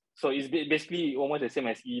lists. So it's basically almost the same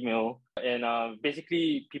as email. And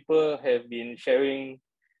basically people have been sharing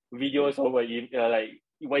videos over like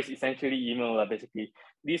what is essentially email, basically.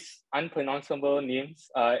 These unpronounceable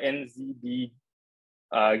names, NZB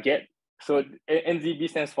get. So NZB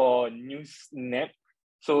stands for NUSMods.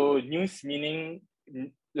 So news meaning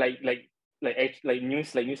like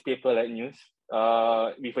news, like newspaper, like news,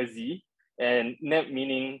 with a Z, and NEP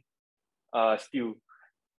meaning stew.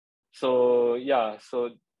 So yeah,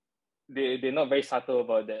 so they're not very subtle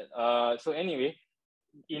about that. So anyway,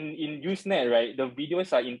 in Usenet, right, the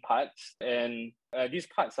videos are in parts, and these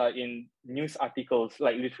parts are in news articles,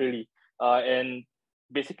 like literally. And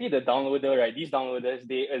basically the downloader, right, these downloaders,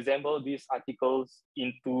 they assemble these articles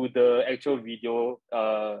into the actual video,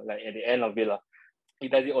 like at the end of it.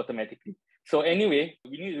 It does it automatically. So anyway,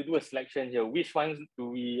 we need to do a selection here. Which ones do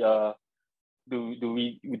we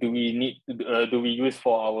use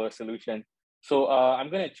for our solution? So I'm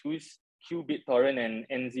gonna choose QBitTorrent and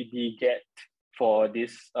NZB get for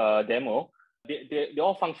this demo. They're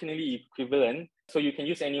all functionally equivalent, so you can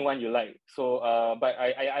use any one you like. So but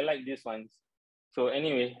I like these ones. So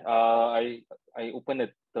anyway, I open the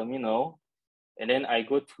terminal, and then I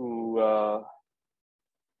go to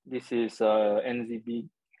this is NZB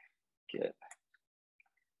get.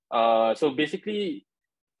 So basically,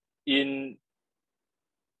 in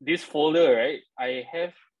this folder, right, I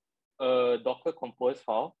have a Docker compose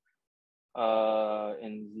file.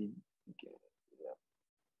 NZB.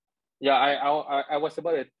 Yeah, I was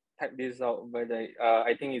about to type this out, but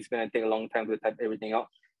I think it's gonna take a long time to type everything out.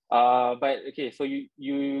 But okay, so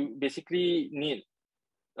you basically need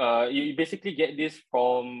you basically get this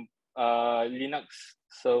from Linux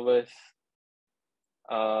servers.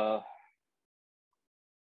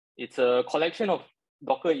 It's a collection of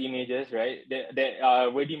Docker images, right, that are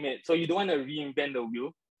already made. So you don't want to reinvent the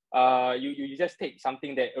wheel. You just take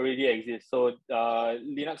something that already exists. So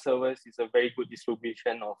Linux servers is a very good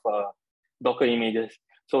distribution of Docker images.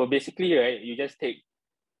 So basically, right, you just take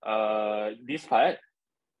this part,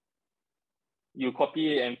 you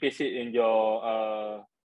copy it and paste it in your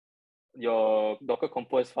Docker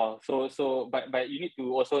compose file. But you need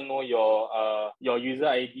to also know your user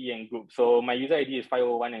ID and group. So my user ID is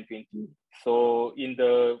 501 and 20. So in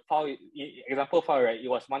the file, example file, right, it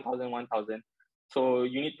was 1000. So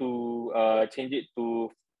you need to change it to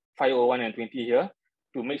 501 and 20 here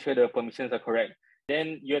to make sure the permissions are correct.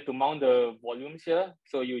 Then you have to mount the volumes here.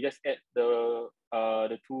 So you just add the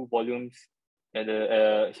two volumes at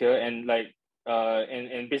the here, and like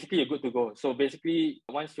and basically you're good to go. So basically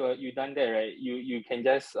once you're done there, right, you can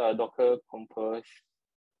just docker compose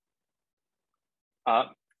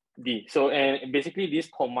D. So and basically this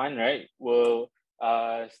command, right, will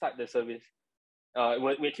start the service.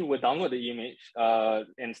 We actually will download the image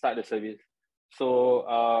and start the service.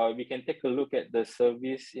 So we can take a look at the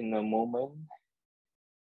service in a moment.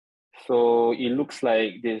 So it looks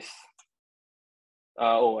like this.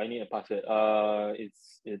 Oh, I need a password.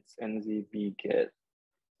 It's nzbget,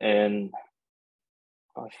 and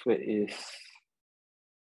password is,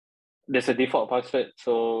 there's a default password.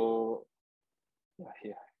 So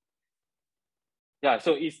here. Yeah,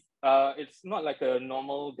 so it's not like a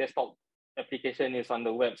normal desktop application. It's on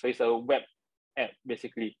the web, so it's a web app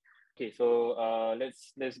basically. Okay, so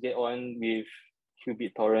let's get on with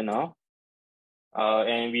Qubit torrent now.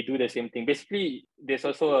 And we do the same thing. Basically, there's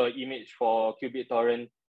also an image for Qubit torrent,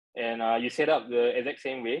 and you set up the exact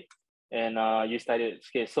same way, and you started.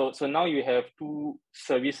 Okay, so now you have two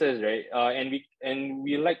services, right? And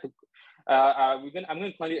we like to I'm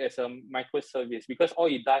going to call it as a microservice, because all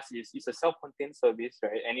it does is it's a self-contained service,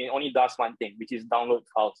 right? And it only does one thing, which is download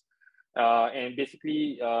files. And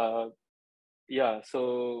basically, yeah,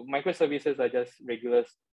 so microservices are just regular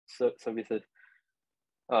services,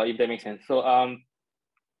 if that makes sense.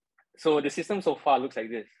 So the system so far looks like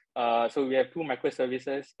this. So we have two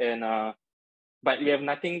microservices, and but we have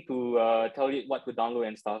nothing to tell it what to download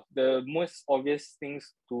and stuff. The most obvious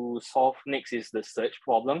things to solve next is the search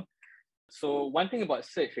problem. So one thing about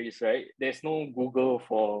search is, right, there's no Google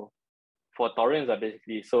for torrents,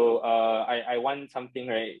 basically. So I want something,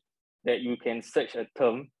 right, that you can search a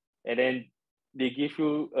term, and then they give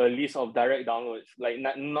you a list of direct downloads, like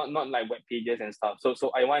not like web pages and stuff.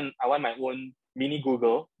 So I want my own mini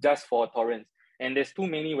Google just for torrents. And there's too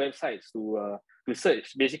many websites to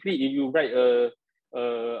search. Basically, if you write a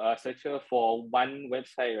searcher for one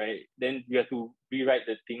website, right, then you have to rewrite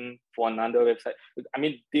the thing for another website. I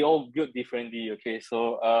mean, they all built differently. Okay,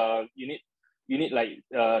 so you need like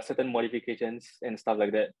certain modifications and stuff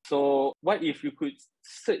like that. So what if you could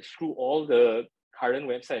search through all the current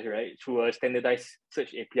websites, right, through a standardized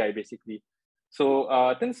search API, basically?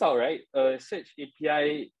 So turns out, right, a search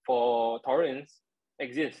API for torrents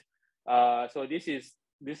exists. So this is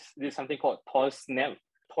something called TorSnap.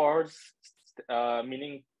 Tors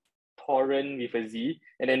meaning torrent with a Z,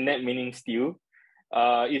 and then net meaning steal.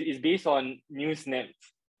 It's based on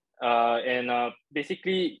NUSMods. And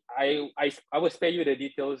basically, I will spare you the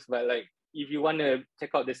details, but like if you want to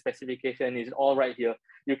check out the specification, it's all right here.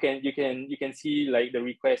 You can see like the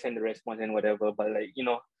request and the response and whatever, but like, you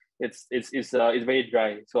know, it's very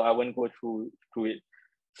dry, so I won't go through it.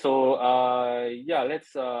 So yeah,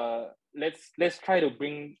 let's try to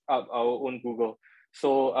bring up our own Google.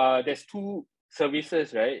 So there's two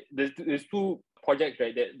services, right? There's two projects,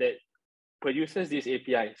 right, that produces this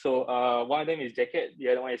API. So one of them is Jacket, the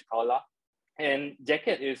other one is Prowler. And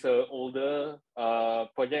Jacket is an older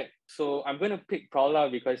project. So I'm going to pick Prowler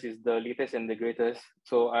because it's the latest and the greatest.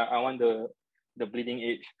 So I want the bleeding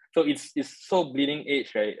edge. So it's so bleeding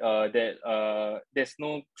edge, right, that there's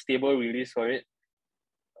no stable release for it.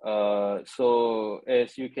 So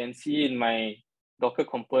as you can see in my Docker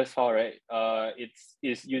compose file, right,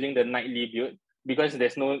 it's using the nightly build because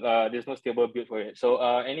there's no stable build for it. So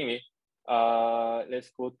anyway,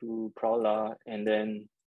 let's go to Prowler and then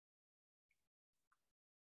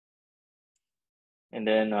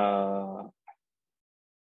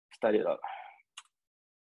start it up.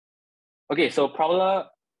 Okay, so Prowler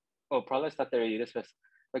started already. This first.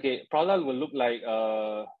 Okay, Prowler will look like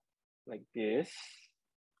this.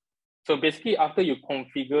 So basically, after you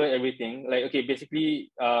configure everything, like, okay,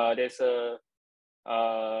 basically, there's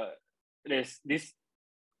this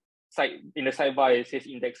side in the sidebar. It says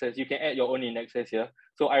indexes. You can add your own indexes here.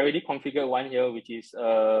 So I already configured one here, which is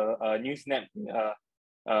a NUSMods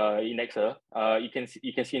indexer. You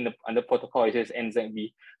can see under protocol it says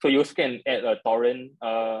NZB. So you also can add a torrent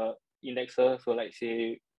indexer. So like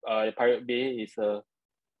say Pirate Bay is a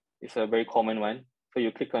very common one. So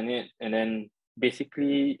you click on it, and then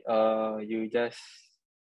basically you just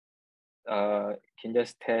can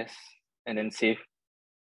just test and then save,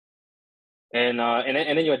 and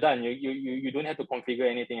then you're done. You don't have to configure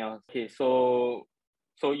anything else. Okay, so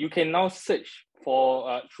you can now search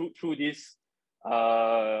for through these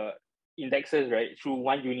indexes, right, through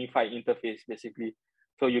one unified interface basically.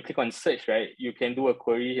 So you click on search, right, you can do a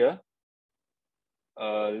query here,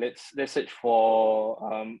 let's search for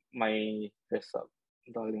my desktop,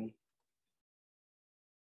 darling.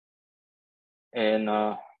 And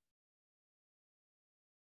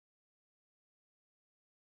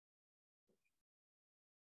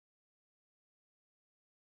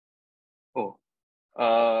wait.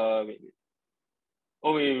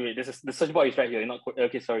 Oh wait. This is the search bar is right here. Not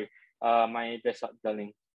okay. Sorry. My desktop,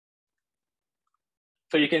 darling.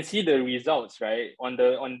 So you can see the results, right, on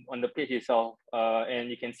the page itself, and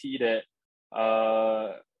you can see that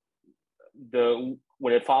the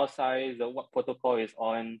file size, what protocol is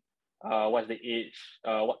on, what's the age,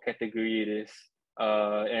 what category it is,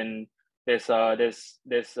 and there's flags.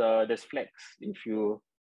 If you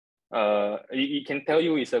it can tell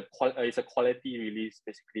you it's a quality release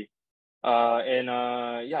basically,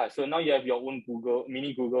 yeah. So now you have your own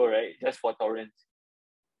mini Google, right, just for torrents.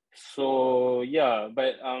 So yeah,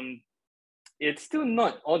 but it's still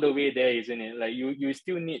not all the way there, isn't it? Like you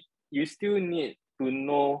still need to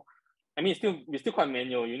know. I mean, it's still quite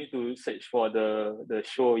manual. You need to search for the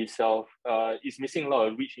show itself. It's missing a lot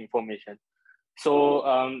of rich information. So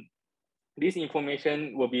this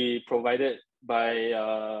information will be provided by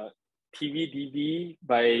TVDB,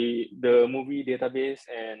 by the movie database,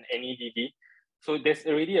 and NEDB. So there's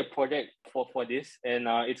already a project for this, and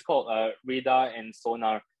it's called Radar and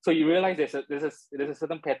Sonar. So you realize there's a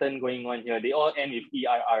certain pattern going on here. They all end with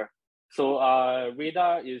EIR. So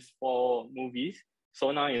Radar is for movies,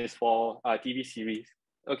 Sonar is for TV series.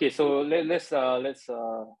 Okay, so let's start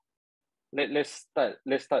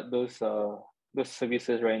those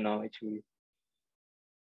services right now actually.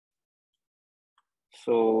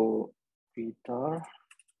 So Radar.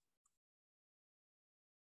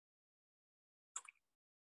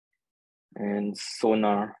 And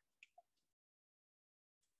Sonar.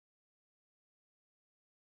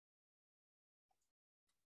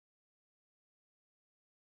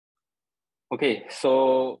 Okay,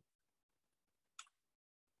 so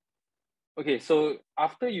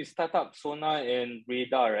after you start up Sonar and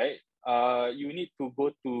Radar, right? You need to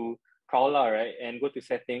go to Prowler, right, and go to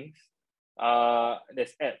settings.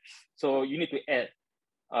 There's apps, so you need to add.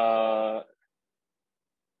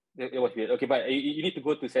 It was weird. Okay, but you need to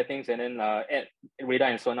go to settings and then add Radar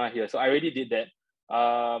and Sonar here. So I already did that.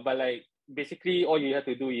 But like basically all you have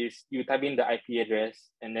to do is you type in the IP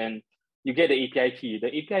address and then you get the API key. The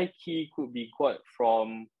API key could be got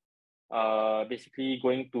from basically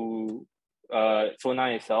going to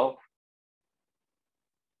Sonar itself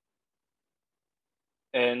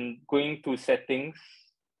and going to settings.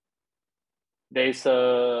 There is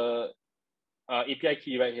a API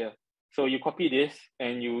key right here. So you copy this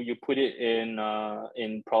and you put it in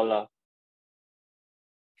Prowler.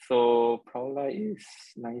 So Prowler is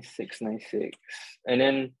 9696, and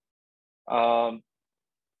then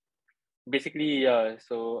basically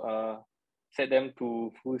set them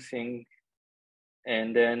to full sync,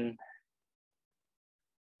 and then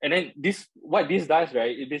what this does,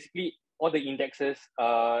 right? It basically all the indexes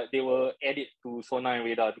they will add it to Sonar and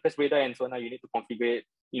Radar, because Radar and Sonar you need to configure it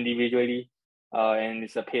individually. And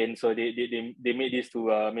it's a pain, so they made this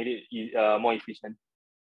to make it more efficient.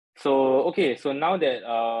 So okay, so now that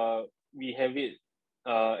we have it,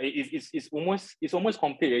 it's almost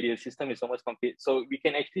complete already. The system is almost complete, so we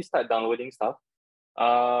can actually start downloading stuff.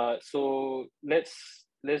 So let's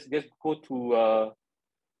just go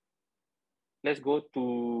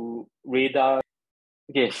to Radar.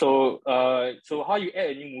 Okay, so how you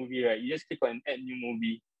add a new movie, right? You just click on add new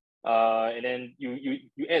movie. And then you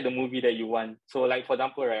add the movie that you want. So like for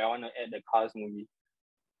example, right, I want to add the Cars movie.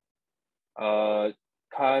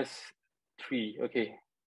 Cars 3. Okay.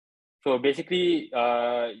 So basically,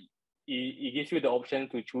 it gives you the option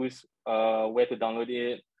to choose where to download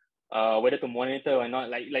it, whether to monitor or not.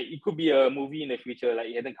 Like it could be a movie in the future, like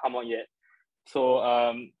it hasn't come out yet. So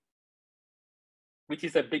which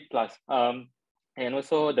is a big plus. And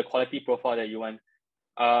also the quality profile that you want.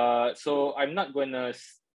 So I'm not gonna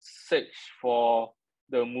search for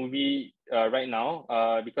the movie right now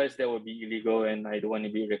because that would be illegal and I don't want to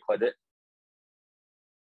be recorded.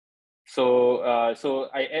 So I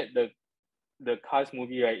add the Cars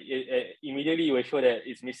movie, right? It immediately will show that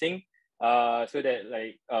it's missing. So that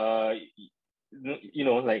like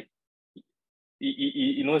like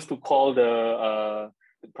it knows to call the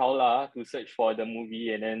Prowler to search for the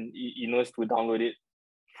movie, and then it knows to download it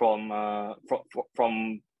from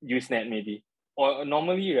Usenet maybe. Or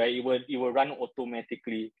normally, right, it will run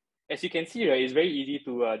automatically. As you can see, right, it's very easy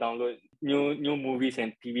to download new movies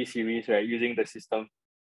and TV series, right, using the system.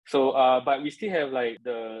 So, but we still have like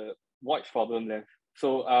the watch problem left.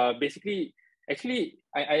 So, basically, actually,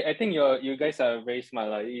 I think you guys are very smart.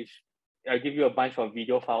 Like, I'll give you a bunch of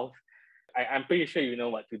video files. I'm pretty sure you know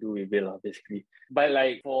what to do with it, basically. But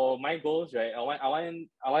like for my goals, right, I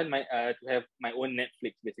want my to have my own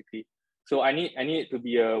Netflix, basically. So I need it to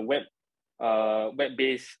be a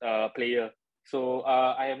web-based player. So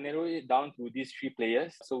I have narrowed it down to these 3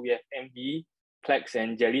 players. So we have MV, Plex,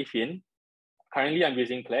 and Jellyfin. Currently, I'm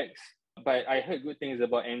using Plex, but I heard good things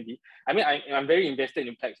about MV. I mean, I'm very invested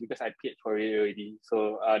in Plex because I paid for it already.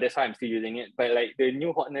 So that's why I'm still using it. But like the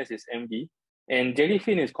new hotness is MV. And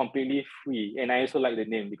Jellyfin is completely free. And I also like the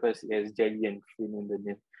name because it has jelly and fin in the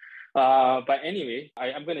name. But anyway,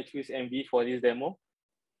 I'm going to choose MV for this demo.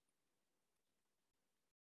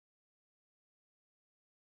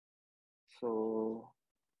 So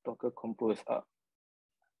Docker Compose up.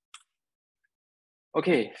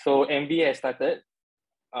 Okay, so MV has started.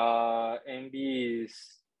 MV is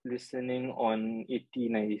listening on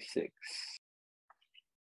 8096.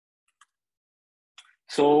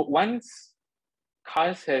 So once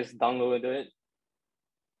Cars has downloaded,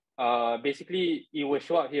 basically it will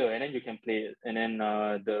show up here and then you can play it and then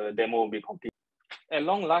the demo will be complete. At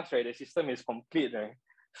long last, right, the system is complete, right?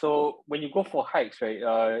 So when you go for hikes, right,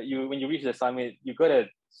 when you reach the summit, you gotta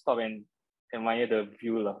stop and admire the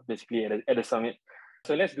view, basically at the summit.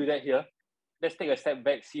 So let's do that here. Let's take a step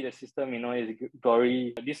back, see the system in all its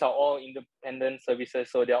glory. These are all independent services,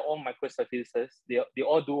 so they are all microservices. They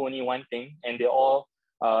all do only one thing, and they're all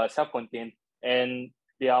self-contained, and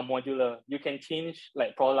they are modular. You can change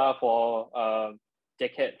like Prola for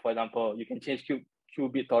Jacket, for example. You can change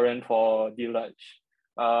qBittorrent for Deluge.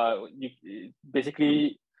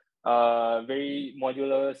 Basically, very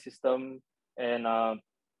modular system, and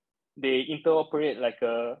they interoperate like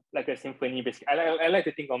a symphony. Basically, I like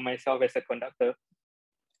to think of myself as a conductor,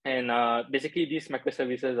 and basically these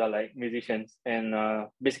microservices are like musicians, and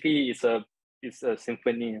basically it's a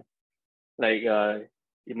symphony, like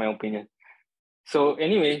in my opinion. So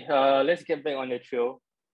anyway, let's get back on the trail.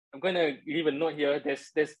 I'm gonna leave a note here.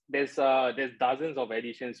 There's dozens of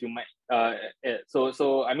additions you might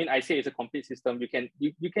so I mean, I say it's a complete system. You can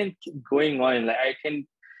keep going on. Like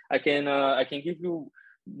I can give you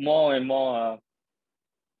more and more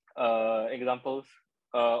examples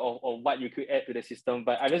of what you could add to the system,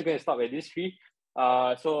 but I'm just going to stop at these 3.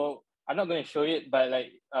 So I'm not going to show it, but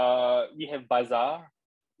like we have Bazaar.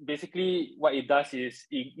 Basically, what it does is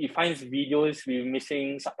it finds videos with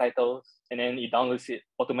missing subtitles and then it downloads it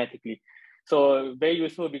automatically. So very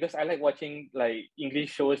useful because I like watching like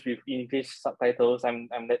English shows with English subtitles. I'm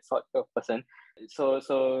that sort of person.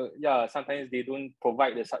 So yeah, sometimes they don't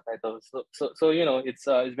provide the subtitles. So you know, it's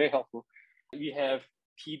very helpful. We have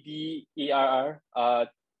TDARR,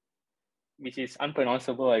 which is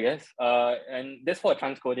unpronounceable, I guess. And that's for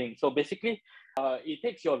transcoding. So basically, it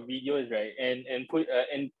takes your videos, right, and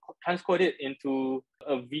transcode it into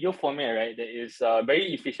a video format, right, that is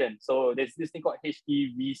very efficient. So there's this thing called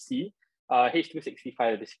HEVC,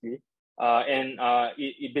 H265 basically, and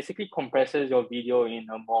it basically compresses your video in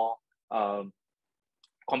a more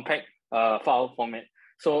compact file format.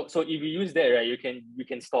 So if you use that, right, you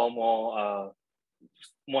can store more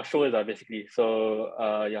shows, basically.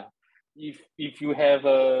 So yeah. If you have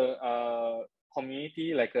a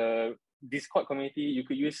community, like a Discord community, you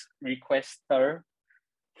could use Requester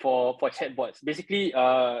for chatbots. Basically,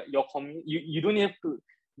 you don't have to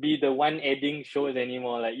be the one adding shows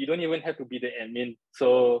anymore. Like you don't even have to be the admin.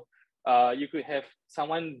 So you could have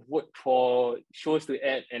someone vote for shows to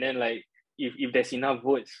add, and then like if there's enough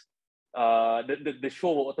votes, the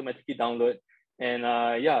show will automatically download. And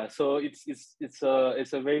yeah, so it's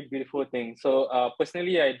a very beautiful thing. So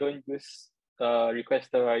personally, I don't use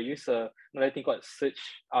Requester. I use another thing called Search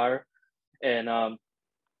R, and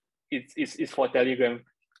it's for Telegram.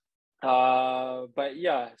 But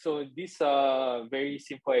yeah, so these are very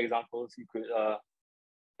simple examples you could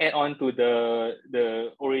add on to the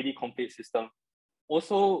already complete system.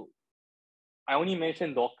 Also, I only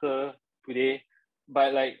mentioned Docker today.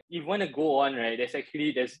 But like, if you want to go on, right, there's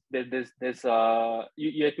actually you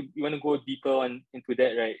want to go deeper into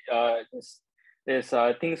that, right? There's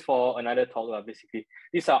things for another talk, basically.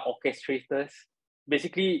 These are orchestrators.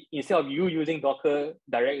 Basically, instead of you using Docker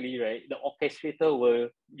directly, right, the orchestrator will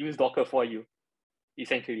use Docker for you,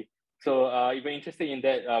 essentially. So if you're interested in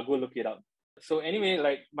that, go look it up. So anyway,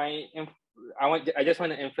 like I just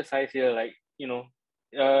want to emphasize here, like, you know,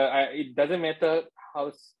 it doesn't matter how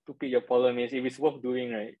stupid your problem is. If it's worth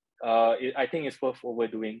doing, right, I think it's worth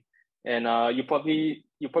overdoing. And you're probably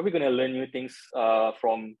gonna learn new things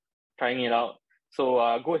from trying it out. So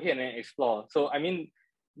go ahead and explore. So I mean,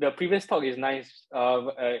 the previous talk is nice,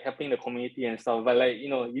 helping the community and stuff, but like, you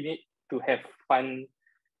know, you need to have fun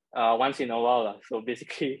once in a while. So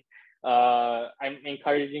basically, I'm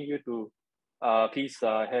encouraging you to please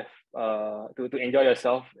have to enjoy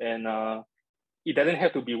yourself, and it doesn't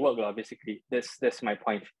have to be work, basically. That's my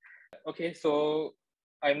point. Okay, so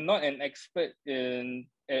I'm not an expert in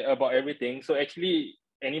about everything. So actually,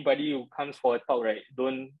 anybody who comes for a talk, right,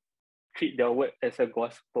 don't treat their word as a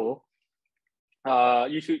gospel.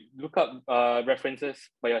 You should look up references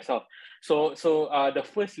by yourself. So the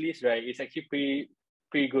first list, right, is actually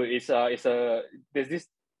pretty good. There's this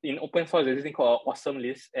in open source. There's this thing called awesome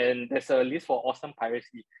list, and there's a list for awesome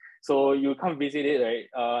piracy. So you come visit it, right?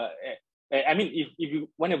 I mean, if you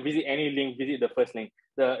want to visit any link, visit the first link.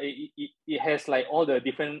 It has like all the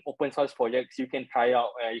different open source projects you can try out,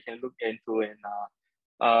 you can look into, and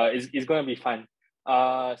it's gonna be fun.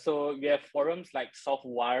 So we have forums like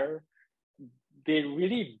Softwire. They're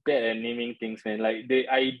really bad at naming things, man. Like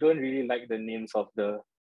I don't really like the names of the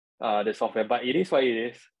software, but it is what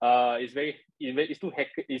it is. It's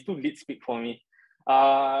too lit speak for me.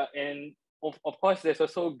 And of course, there's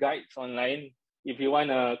also guides online. If you want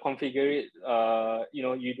to configure it,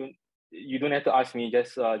 you don't have to ask me.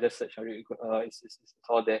 Just search on it. It's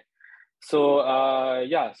all there. So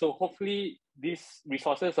yeah. So hopefully these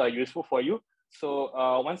resources are useful for you. So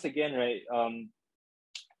once again, right.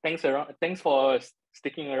 Thanks for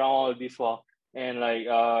sticking around all this while, and like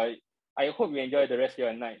I hope you enjoy the rest of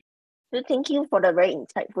your night. So thank you for the very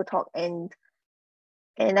insightful talk, and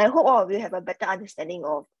I hope all of you have a better understanding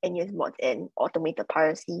of NUSMods and automated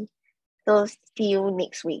piracy. So see you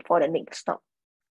next week for the next talk.